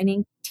 the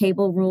dining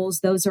table rules.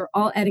 Those are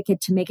all etiquette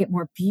to make it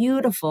more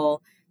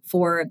beautiful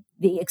for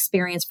the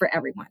experience for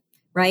everyone,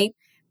 right?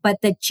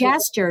 But the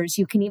gestures,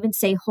 you can even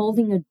say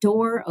holding a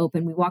door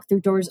open. We walk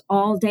through doors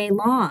all day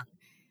long.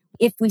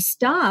 If we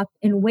stop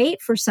and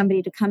wait for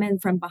somebody to come in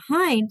from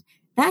behind,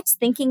 that's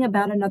thinking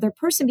about another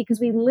person because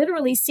we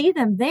literally see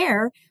them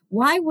there.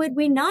 Why would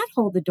we not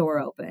hold the door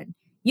open?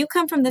 You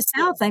come from the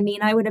South.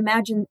 I would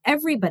imagine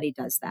everybody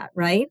does that,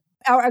 right?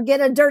 Or get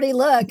a dirty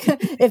look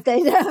if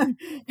they don't.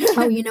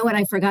 Oh, you know what?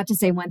 I forgot to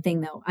say one thing,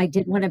 though. I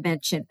did want to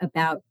mention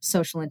about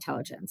social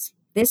intelligence.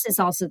 This is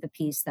also the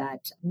piece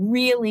that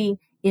really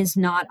is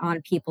not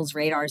on people's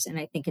radars. And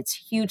I think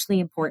it's hugely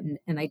important.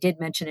 And I did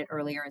mention it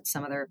earlier in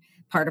some other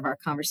part of our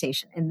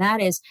conversation. And that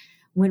is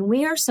when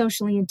we are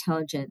socially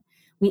intelligent,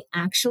 we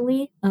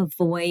actually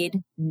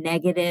avoid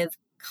negative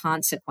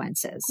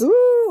consequences.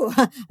 Ooh,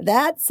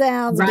 that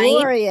sounds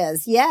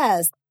glorious.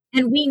 Yes.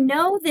 And we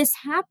know this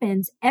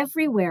happens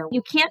everywhere.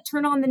 You can't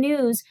turn on the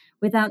news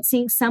without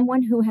seeing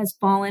someone who has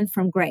fallen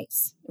from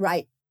grace.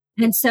 Right.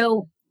 And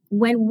so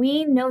when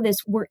we know this,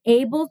 we're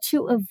able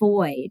to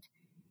avoid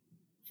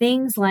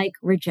things like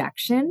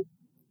rejection,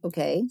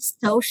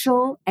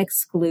 social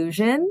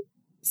exclusion,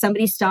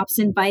 somebody stops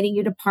inviting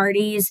you to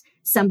parties,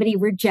 somebody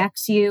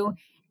rejects you,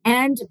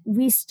 and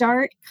we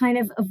start kind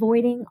of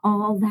avoiding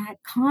all that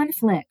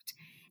conflict.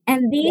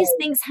 And these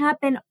things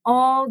happen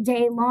all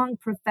day long,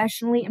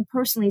 professionally and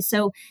personally.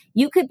 So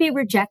you could be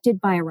rejected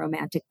by a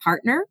romantic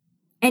partner,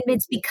 and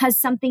it's because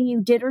something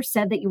you did or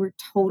said that you were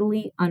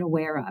totally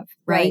unaware of,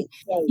 right?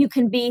 You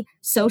can be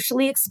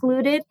socially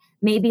excluded.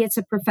 Maybe it's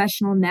a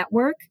professional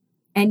network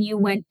and you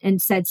went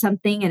and said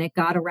something and it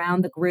got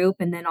around the group,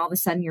 and then all of a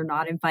sudden you're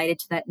not invited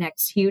to that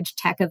next huge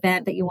tech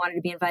event that you wanted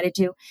to be invited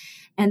to.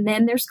 And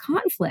then there's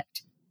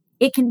conflict.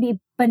 It can be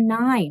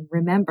benign.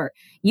 Remember,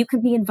 you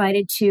could be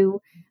invited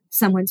to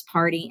someone's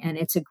party and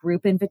it's a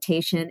group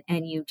invitation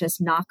and you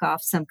just knock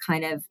off some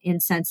kind of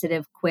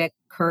insensitive, quick,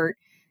 curt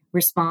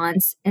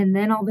response. And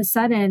then all of a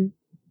sudden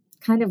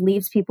kind of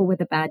leaves people with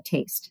a bad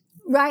taste.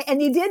 Right.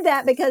 And you did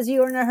that because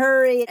you were in a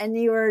hurry and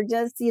you were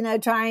just,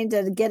 trying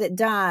to get it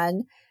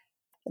done.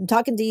 I'm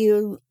talking to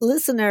you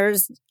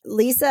listeners.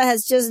 Lisa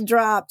has just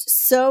dropped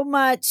so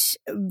much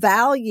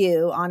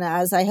value on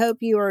us. I hope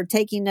you are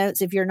taking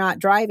notes if you're not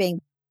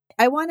driving.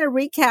 I want to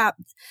recap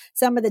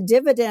some of the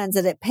dividends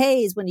that it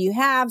pays when you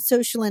have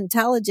social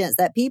intelligence,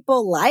 that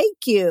people like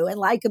you, and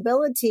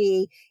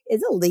likability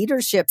is a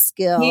leadership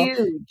skill.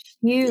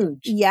 Huge.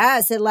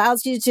 Yes, it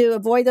allows you to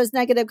avoid those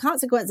negative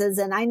consequences.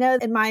 And I know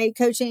in my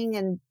coaching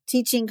and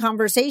teaching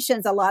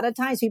conversations, a lot of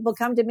times people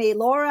come to me,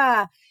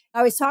 Laura,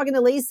 I was talking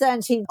to Lisa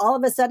and she all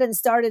of a sudden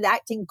started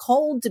acting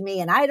cold to me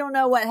and I don't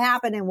know what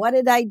happened and what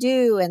did I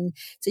do? And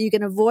so you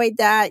can avoid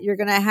that. You're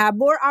going to have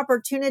more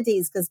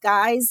opportunities because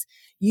guys,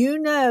 you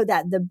know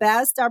that the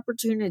best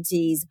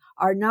opportunities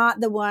are not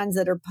the ones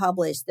that are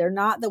published. They're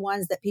not the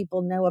ones that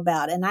people know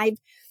about. And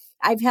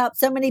I've helped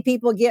so many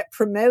people get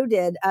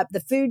promoted up the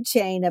food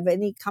chain of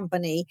any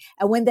company.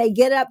 And when they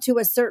get up to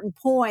a certain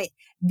point,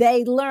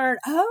 they learn,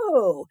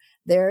 oh,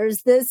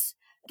 there's this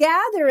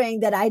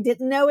gathering that I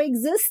didn't know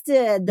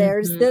existed.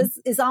 There's this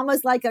is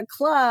almost like a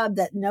club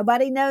that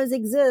nobody knows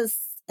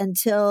exists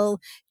until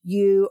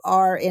you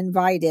are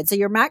invited. So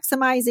you're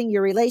maximizing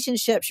your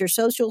relationships, your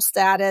social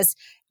status,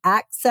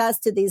 access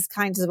to these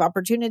kinds of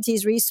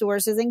opportunities,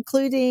 resources,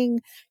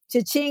 including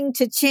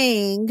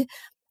cha-ching.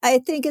 I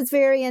think it's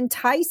very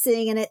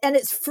enticing and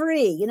it's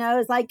free.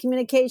 It's like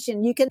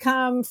communication. You can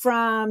come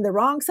from the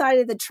wrong side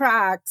of the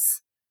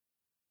tracks,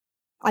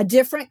 a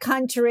different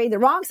country, the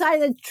wrong side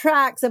of the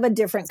tracks of a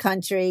different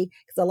country.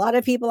 Because a lot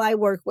of people I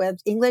work with,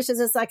 English is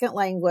a second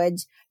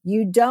language.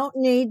 You don't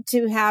need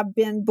to have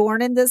been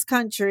born in this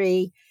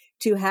country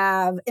to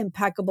have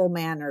impeccable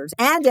manners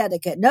and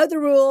etiquette. Know the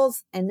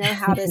rules and know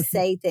how to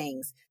say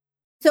things.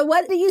 So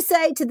what do you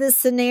say to this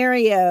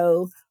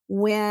scenario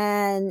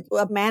when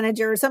a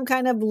manager or some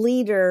kind of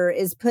leader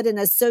is put in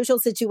a social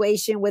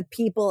situation with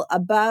people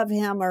above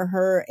him or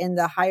her in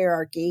the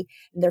hierarchy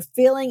and they're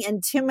feeling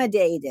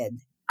intimidated?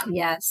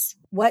 Yes.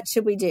 What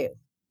should we do?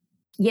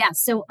 Yeah.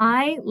 So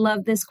I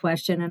love this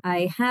question. And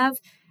I have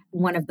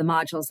one of the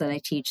modules that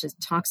I teach that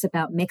talks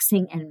about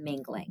mixing and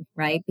mingling,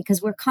 right?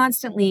 Because we're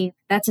constantly,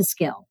 that's a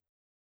skill.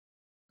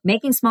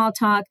 Making small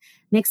talk,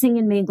 mixing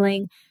and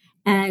mingling.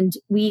 And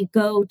we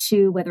go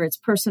to, whether it's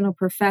personal,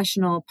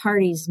 professional,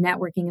 parties,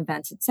 networking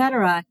events,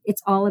 etc.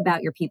 It's all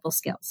about your people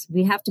skills.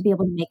 We have to be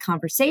able to make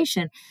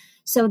conversation.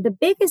 So the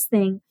biggest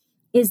thing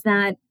is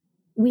that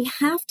we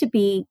have to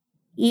be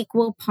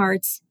equal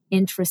parts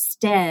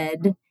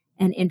interested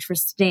and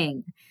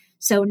interesting.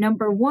 So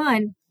number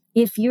one,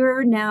 if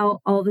you're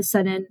now all of a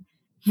sudden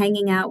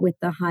hanging out with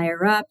the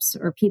higher ups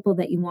or people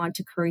that you want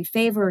to curry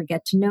favor or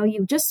get to know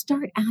you, just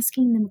start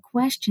asking them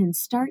questions,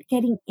 start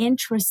getting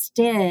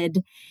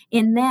interested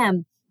in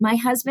them. My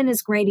husband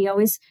is great. He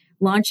always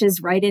launches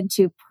right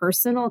into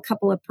a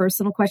couple of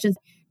personal questions,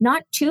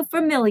 not too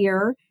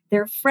familiar.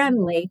 They're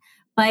friendly,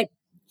 but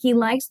he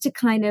likes to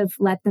kind of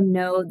let them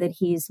know that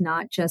he's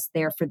not just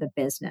there for the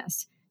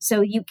business.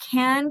 So you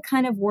can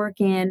kind of work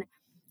in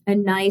a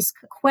nice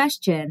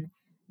question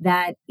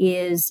that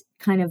is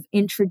kind of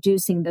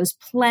introducing those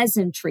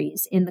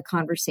pleasantries in the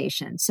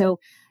conversation. So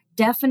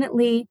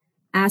definitely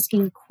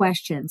asking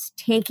questions,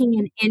 taking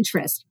an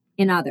interest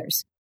in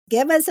others.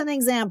 Give us an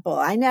example.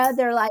 I know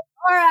they're like,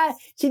 Laura,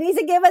 she needs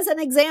to give us an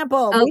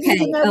example. Okay. We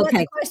need to know what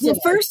the question Well,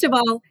 is. first of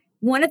all,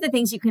 one of the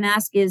things you can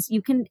ask is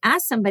you can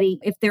ask somebody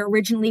if they're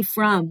originally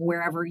from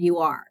wherever you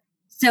are.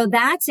 So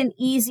that's an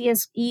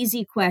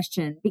easy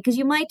question because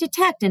you might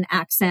detect an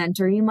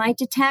accent or you might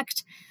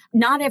detect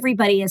not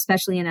everybody,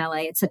 especially in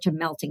LA, it's such a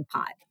melting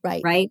pot,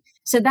 right?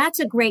 So that's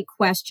a great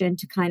question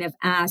to kind of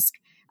ask,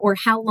 or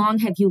how long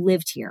have you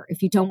lived here?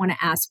 If you don't want to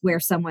ask where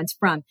someone's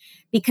from,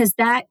 because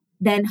that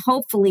then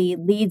hopefully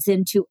leads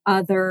into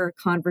other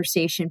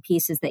conversation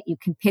pieces that you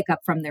can pick up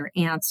from their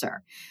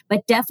answer.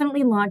 But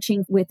definitely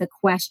launching with a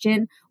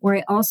question, or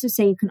I also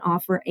say you can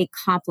offer a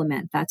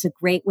compliment. That's a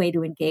great way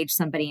to engage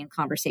somebody in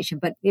conversation.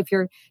 But if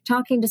you're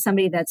talking to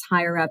somebody that's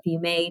higher up, you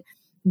may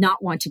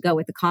not want to go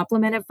with the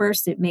compliment at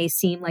first. It may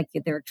seem like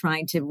they're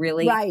trying to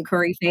really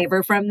curry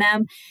favor from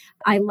them.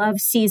 I love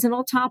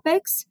seasonal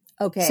topics.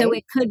 Okay. So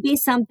it could be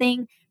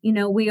something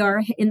we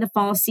are in the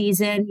fall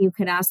season. You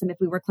could ask them if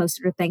we were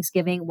closer to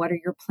Thanksgiving, what are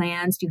your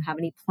plans? Do you have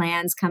any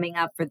plans coming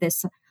up for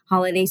this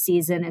holiday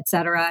season, et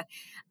cetera?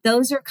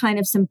 Those are kind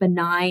of some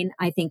benign,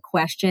 I think,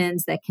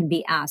 questions that can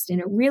be asked. And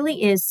it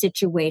really is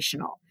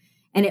situational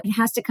and it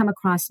has to come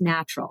across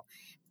natural.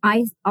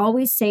 I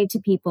always say to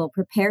people,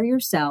 prepare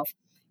yourself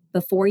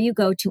before you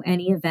go to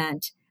any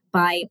event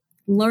by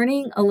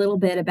learning a little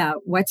bit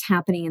about what's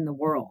happening in the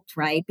world,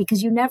 right?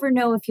 Because you never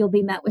know if you'll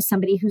be met with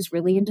somebody who's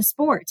really into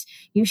sports.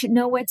 You should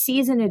know what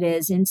season it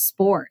is in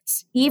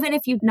sports. Even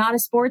if you're not a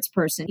sports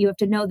person, you have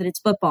to know that it's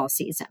football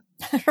season.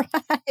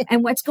 Right.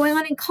 And what's going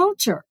on in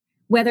culture,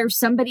 whether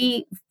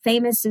somebody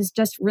famous has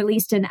just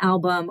released an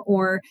album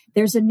or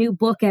there's a new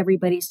book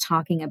everybody's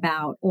talking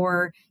about,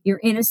 or you're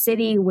in a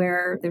city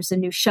where there's a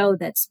new show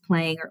that's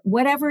playing or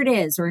whatever it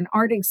is, or an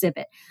art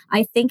exhibit.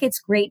 I think it's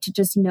great to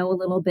just know a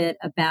little bit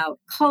about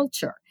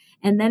culture.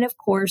 And then, of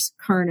course,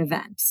 current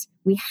events.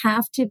 We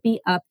have to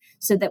be up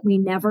so that we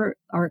never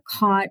are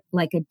caught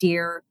like a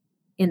deer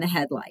in the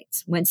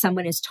headlights when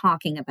someone is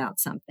talking about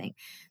something.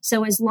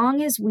 So as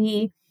long as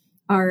we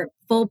are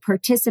full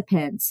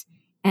participants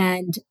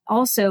and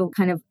also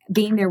kind of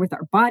being there with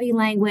our body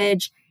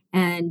language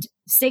and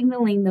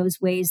signaling those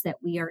ways that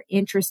we are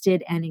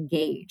interested and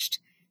engaged.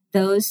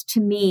 Those, to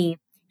me,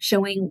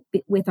 showing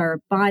with our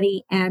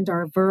body and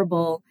our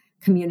verbal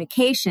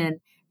communication,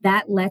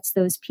 that lets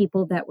those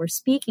people that we're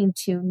speaking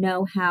to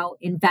know how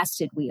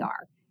invested we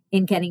are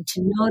in getting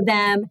to know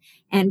them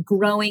and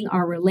growing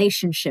our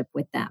relationship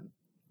with them.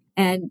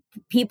 And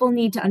people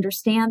need to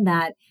understand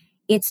that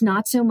it's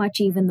not so much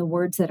even the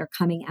words that are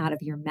coming out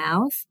of your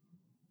mouth,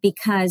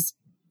 because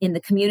in the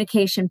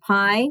communication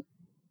pie,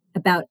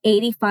 about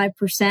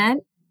 85%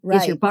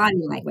 is your body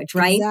language,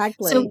 right?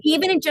 Exactly. So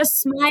even in just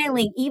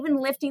smiling, even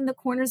lifting the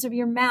corners of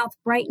your mouth,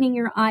 brightening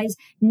your eyes,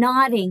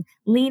 nodding,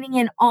 leaning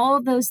in, all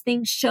of those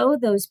things show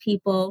those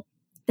people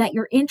that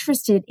you're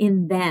interested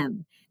in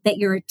them, that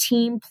you're a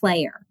team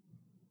player.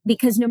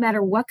 Because no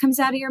matter what comes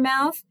out of your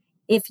mouth,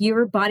 if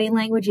your body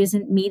language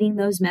isn't meeting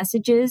those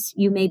messages,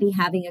 you may be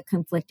having a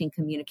conflicting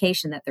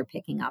communication that they're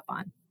picking up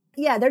on.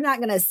 Yeah, they're not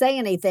going to say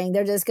anything.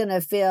 They're just going to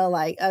feel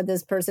like, oh,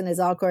 this person is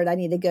awkward. I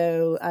need to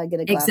go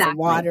get a glass of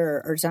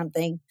water or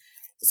something.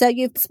 So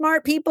you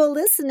smart people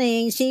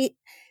listening,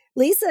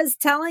 Lisa's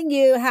telling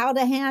you how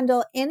to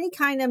handle any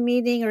kind of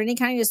meeting or any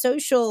kind of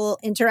social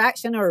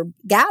interaction or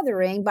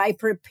gathering by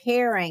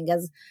preparing.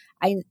 Because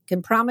I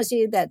can promise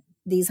you that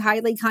these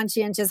highly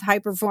conscientious high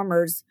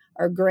performers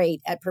are great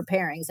at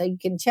preparing. So you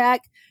can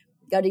check,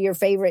 go to your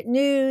favorite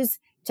news,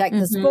 check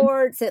the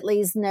sports, at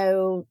least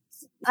know,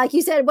 like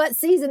you said, what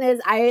season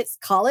is it's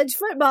college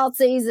football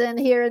season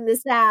here in the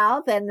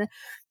South. And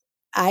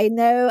I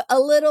know a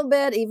little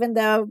bit, even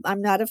though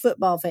I'm not a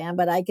football fan,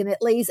 but I can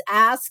at least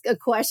ask a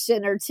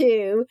question or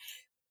two.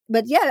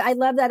 But yeah, I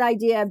love that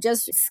idea of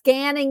just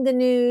scanning the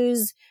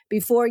news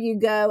before you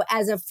go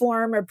as a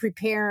form of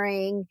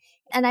preparing.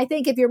 And I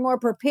think if you're more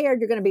prepared,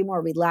 you're going to be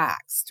more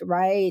relaxed,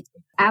 right?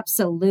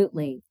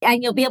 Absolutely.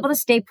 And you'll be able to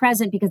stay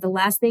present, because the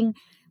last thing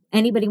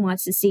anybody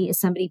wants to see is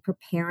somebody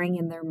preparing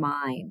in their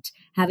mind,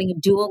 having a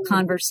dual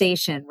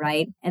conversation,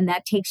 right? And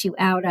that takes you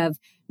out of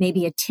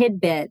maybe a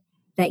tidbit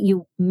that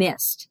you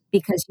missed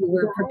because you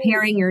were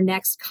preparing your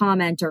next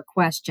comment or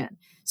question.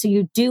 So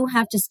you do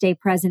have to stay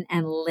present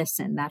and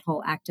listen, that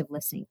whole active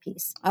listening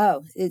piece.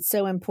 Oh, it's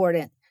so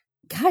important.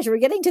 Gosh, we're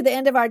getting to the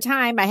end of our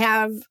time. I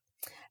have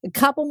a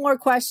couple more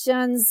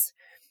questions.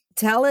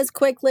 Tell us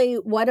quickly,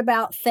 what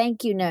about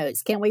thank you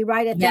notes? Can we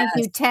write a thank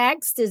you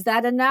text? Is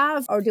that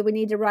enough? Or do we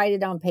need to write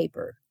it on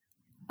paper?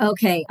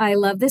 Okay, I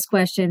love this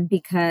question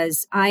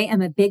because I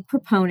am a big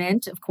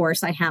proponent. Of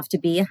course, I have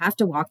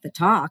to walk the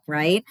talk,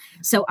 right?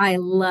 So I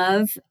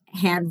love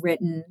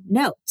handwritten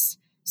notes.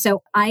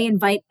 So I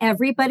invite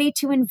everybody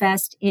to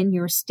invest in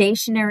your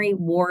stationary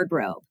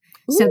wardrobe.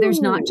 So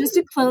there's not just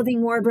a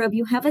clothing wardrobe,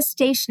 you have a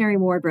stationary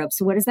wardrobe.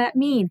 So what does that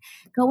mean?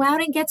 Go out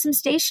and get some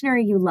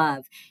stationery you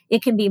love.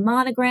 It can be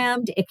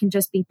monogrammed. It can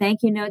just be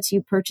thank you notes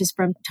you purchased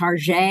from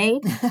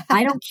Target.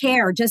 I don't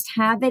care. Just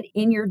have it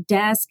in your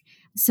desk.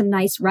 Some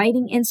nice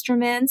writing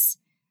instruments.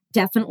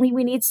 Definitely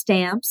we need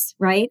stamps,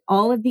 right?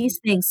 All of these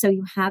things. So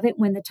you have it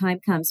when the time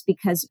comes,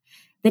 because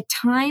the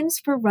times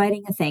for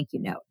writing a thank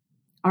you note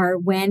are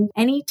when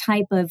any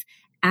type of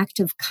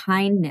act of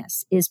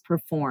kindness is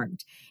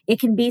performed. It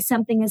can be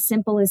something as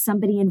simple as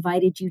somebody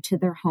invited you to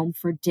their home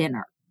for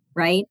dinner,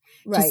 right?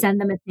 To send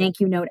them a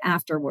thank you note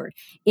afterward.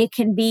 It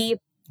can be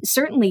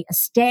certainly a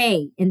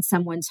stay in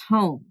someone's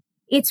home.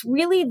 It's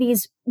really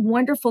these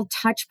wonderful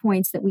touch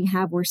points that we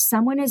have where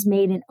someone has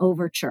made an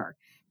overture.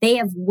 They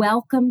have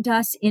welcomed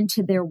us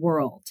into their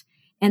world.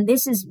 And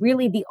this is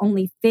really the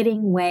only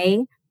fitting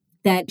way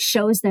that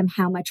shows them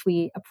how much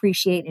we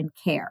appreciate and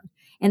care.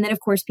 And then,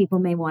 of course, people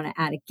may want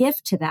to add a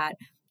gift to that.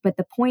 But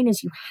the point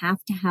is you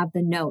have to have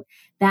the note.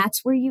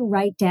 That's where you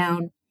write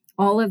down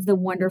all of the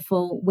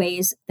wonderful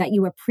ways that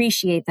you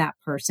appreciate that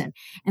person.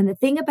 And the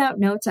thing about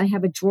notes, I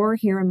have a drawer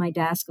here in my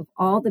desk of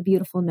all the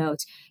beautiful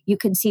notes. You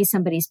can see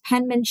somebody's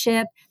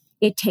penmanship.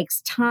 It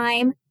takes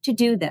time to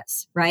do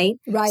this, right?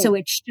 Right. So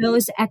it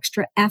shows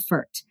extra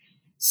effort.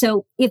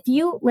 So if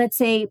you, let's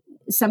say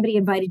somebody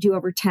invited you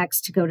over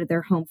text to go to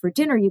their home for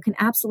dinner, you can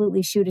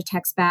absolutely shoot a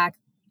text back,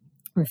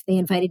 or if they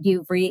invited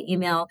you via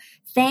email,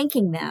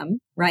 thanking them,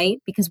 right?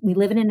 Because we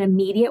live in an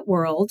immediate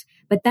world,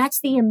 but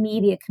that's the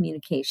immediate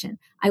communication.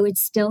 I would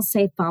still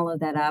say follow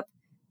that up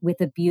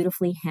with a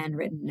beautifully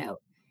handwritten note,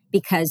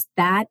 because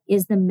that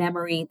is the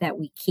memory that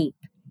we keep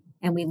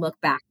and we look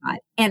back on.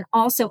 And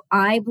also,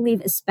 I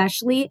believe,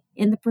 especially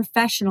in the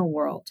professional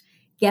world,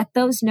 get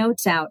those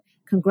notes out,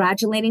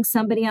 congratulating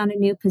somebody on a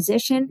new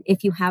position.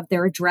 If you have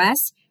their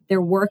address,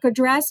 their work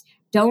address,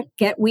 don't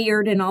get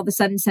weird and all of a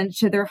sudden send it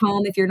to their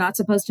home if you're not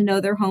supposed to know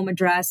their home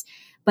address.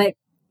 But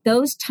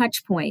those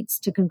touch points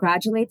to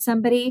congratulate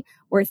somebody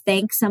or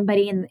thank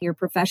somebody in your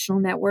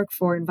professional network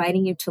for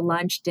inviting you to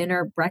lunch,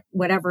 dinner,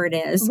 whatever it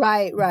is.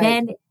 Right.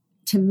 Then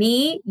to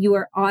me, you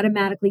are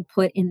automatically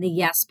put in the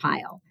yes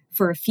pile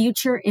for a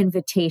future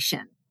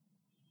invitation.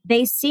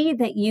 They see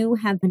that you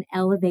have an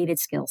elevated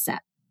skill set.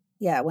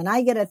 Yeah, when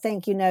I get a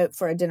thank you note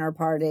for a dinner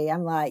party,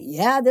 I'm like,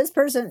 yeah, this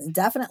person's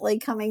definitely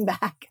coming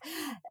back.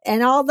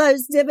 And all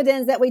those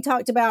dividends that we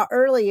talked about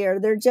earlier,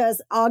 they're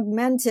just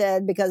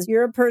augmented because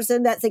you're a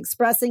person that's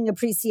expressing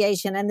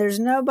appreciation, and there's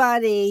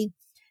nobody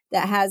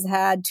that has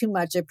had too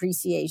much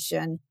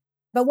appreciation.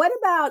 But what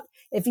about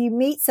if you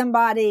meet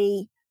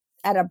somebody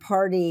at a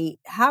party?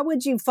 How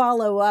would you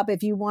follow up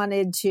if you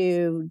wanted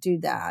to do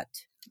that?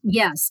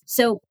 Yes.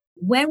 So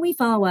when we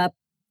follow up,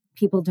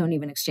 people don't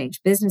even exchange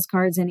business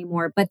cards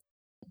anymore, but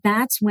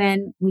that's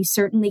when we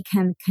certainly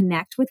can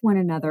connect with one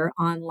another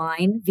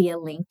online via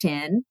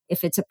LinkedIn,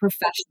 if it's a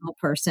professional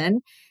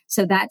person.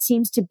 So that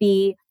seems to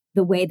be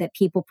the way that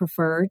people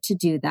prefer to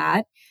do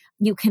that.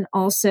 You can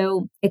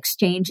also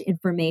exchange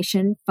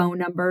information, phone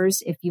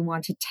numbers, if you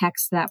want to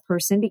text that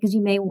person, because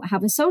you may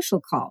have a social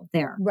call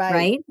there,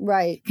 right?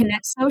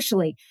 Connect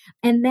socially.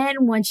 And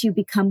then once you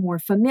become more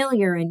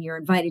familiar and you're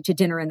invited to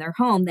dinner in their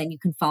home, then you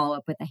can follow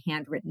up with a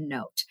handwritten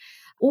note.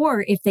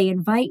 Or if they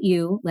invite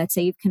you, let's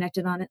say you've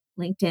connected on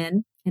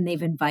LinkedIn and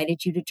they've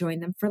invited you to join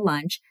them for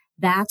lunch,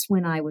 that's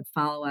when I would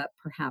follow up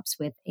perhaps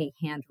with a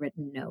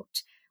handwritten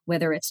note,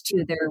 whether it's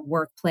to their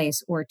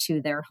workplace or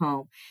to their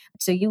home.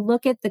 So you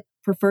look at the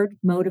preferred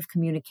mode of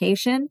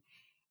communication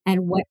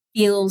and what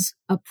feels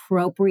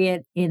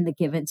appropriate in the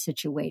given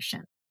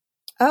situation.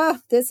 Oh,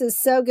 this is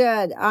so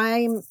good.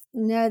 I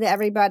know that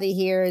everybody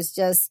here is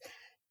just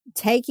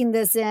taking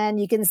this in.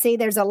 You can see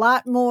there's a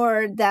lot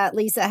more that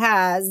Lisa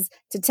has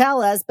to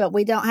tell us, but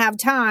we don't have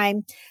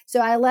time.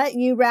 So I let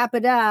you wrap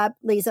it up.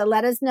 Lisa,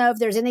 let us know if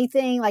there's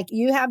anything, like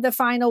you have the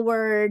final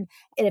word.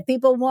 And if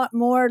people want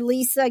more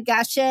Lisa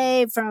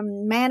Gaché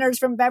from Manners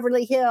from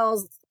Beverly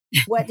Hills,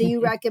 what do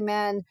you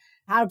recommend?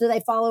 How do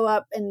they follow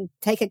up and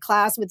take a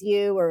class with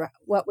you, or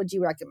what would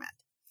you recommend?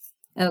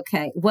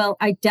 Okay. Well,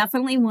 I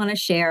definitely want to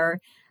share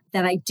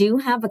that I do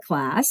have a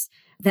class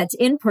that's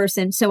in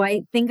person. So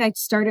I think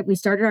we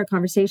started our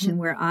conversation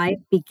where I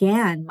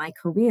began my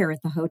career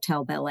at the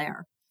Hotel Bel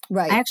Air.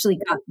 Right. I actually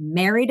got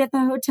married at the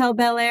Hotel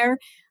Bel Air.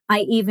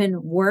 I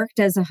even worked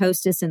as a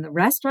hostess in the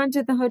restaurant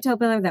at the Hotel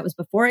Bel Air. That was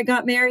before I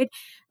got married,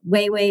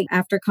 way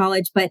after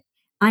college. But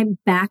I'm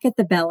back at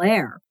the Bel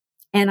Air.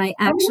 And I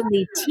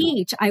actually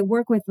teach. I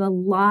work with a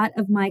lot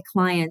of my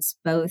clients,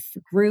 both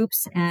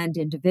groups and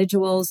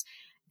individuals.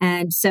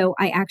 And so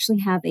I actually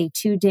have a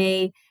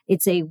 2-day,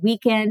 it's a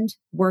weekend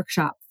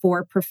workshop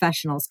for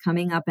professionals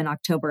coming up in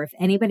October. If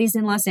anybody's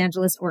in Los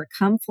Angeles, or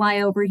come fly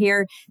over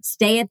here,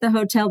 stay at the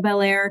Hotel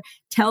Bel Air,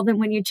 tell them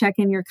when you check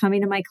in, you're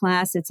coming to my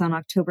class. It's on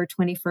October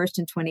 21st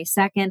and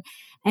 22nd.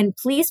 And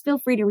please feel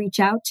free to reach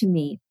out to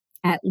me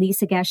at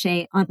Lisa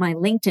Gaché on my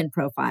LinkedIn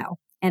profile.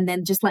 And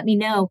then just let me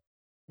know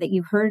that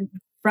you heard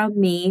from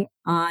me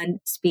on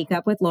Speak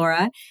Up with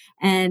Laura.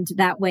 And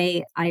that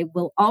way I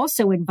will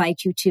also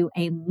invite you to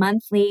a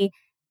monthly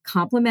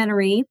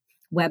complimentary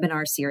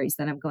webinar series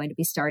that I'm going to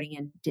be starting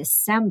in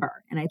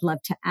December. And I'd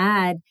love to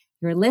add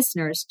your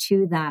listeners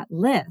to that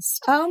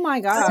list. Oh my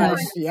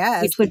gosh.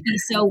 Yes. Which would be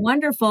so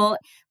wonderful.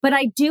 But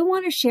I do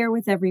want to share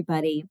with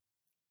everybody,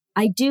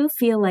 I do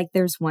feel like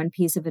there's one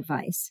piece of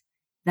advice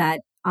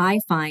that I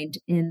find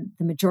in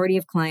the majority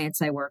of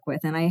clients I work with.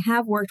 And I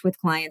have worked with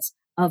clients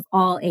of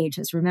all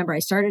ages. Remember, I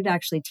started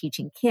actually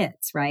teaching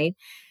kids, right?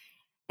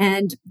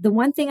 And the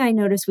one thing I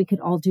noticed we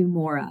could all do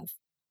more of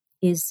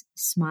is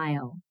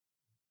smile.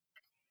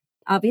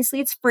 Obviously,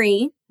 it's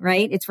free,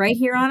 right? It's right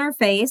here on our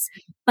face.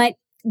 But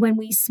when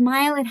we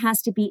smile, it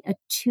has to be a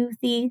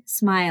toothy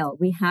smile.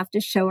 We have to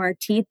show our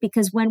teeth,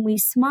 because when we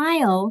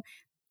smile,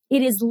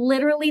 it is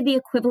literally the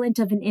equivalent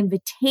of an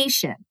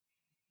invitation.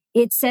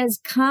 It says,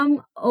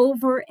 come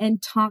over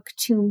and talk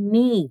to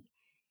me.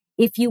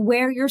 If you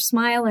wear your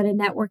smile at a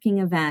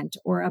networking event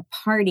or a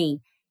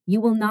party,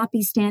 you will not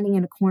be standing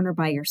in a corner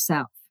by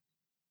yourself,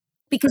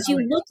 because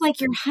you look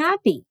like you're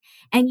happy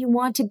and you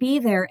want to be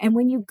there. And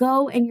when you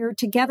go and you're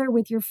together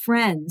with your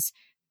friends,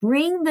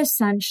 bring the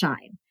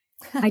sunshine.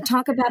 I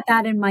talk about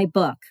that in my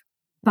book.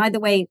 By the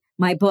way,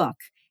 my book,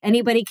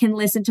 anybody can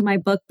listen to my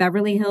book,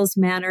 Beverly Hills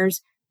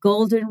Manners,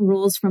 Golden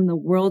Rules from the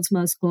World's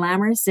Most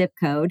Glamorous Zip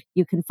Code.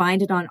 You can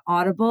find it on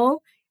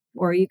Audible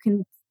or you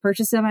can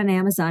purchase it on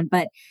Amazon.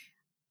 But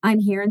I'm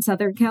here in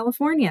Southern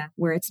California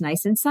where it's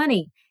nice and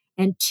sunny.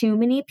 And too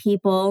many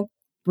people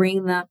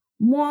bring the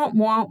wah,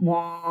 wah,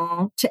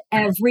 wah to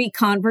every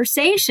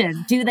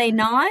conversation. Do they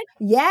not?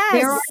 Yes.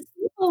 There are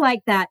people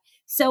like that.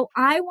 So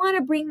I want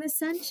to bring the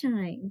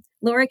sunshine.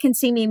 Laura can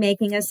see me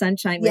making a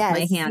sunshine with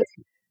my hands.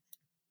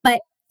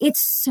 But it's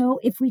so,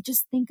 if we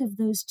just think of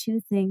those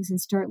two things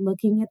and start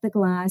looking at the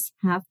glass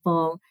half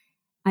full,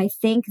 I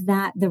think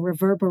that the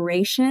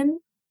reverberation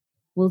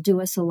will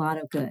do us a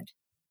lot of good.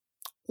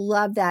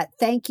 Love that.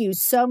 Thank you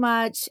so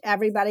much,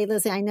 everybody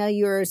listening. I know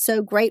you're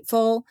so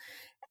grateful.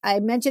 I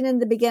mentioned in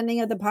the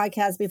beginning of the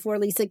podcast before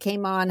Lisa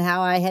came on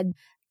how I had,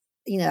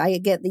 I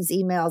get these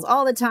emails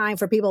all the time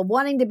for people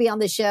wanting to be on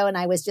the show. And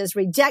I was just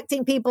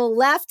rejecting people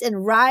left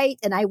and right.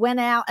 And I went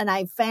out and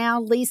I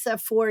found Lisa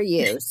for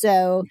you.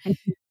 So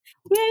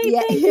Yay,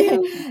 thank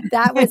you.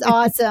 That was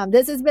awesome.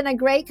 This has been a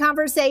great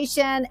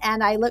conversation.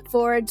 And I look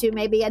forward to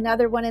maybe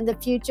another one in the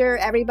future.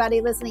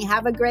 Everybody listening,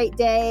 have a great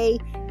day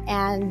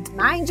and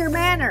mind your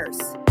manners.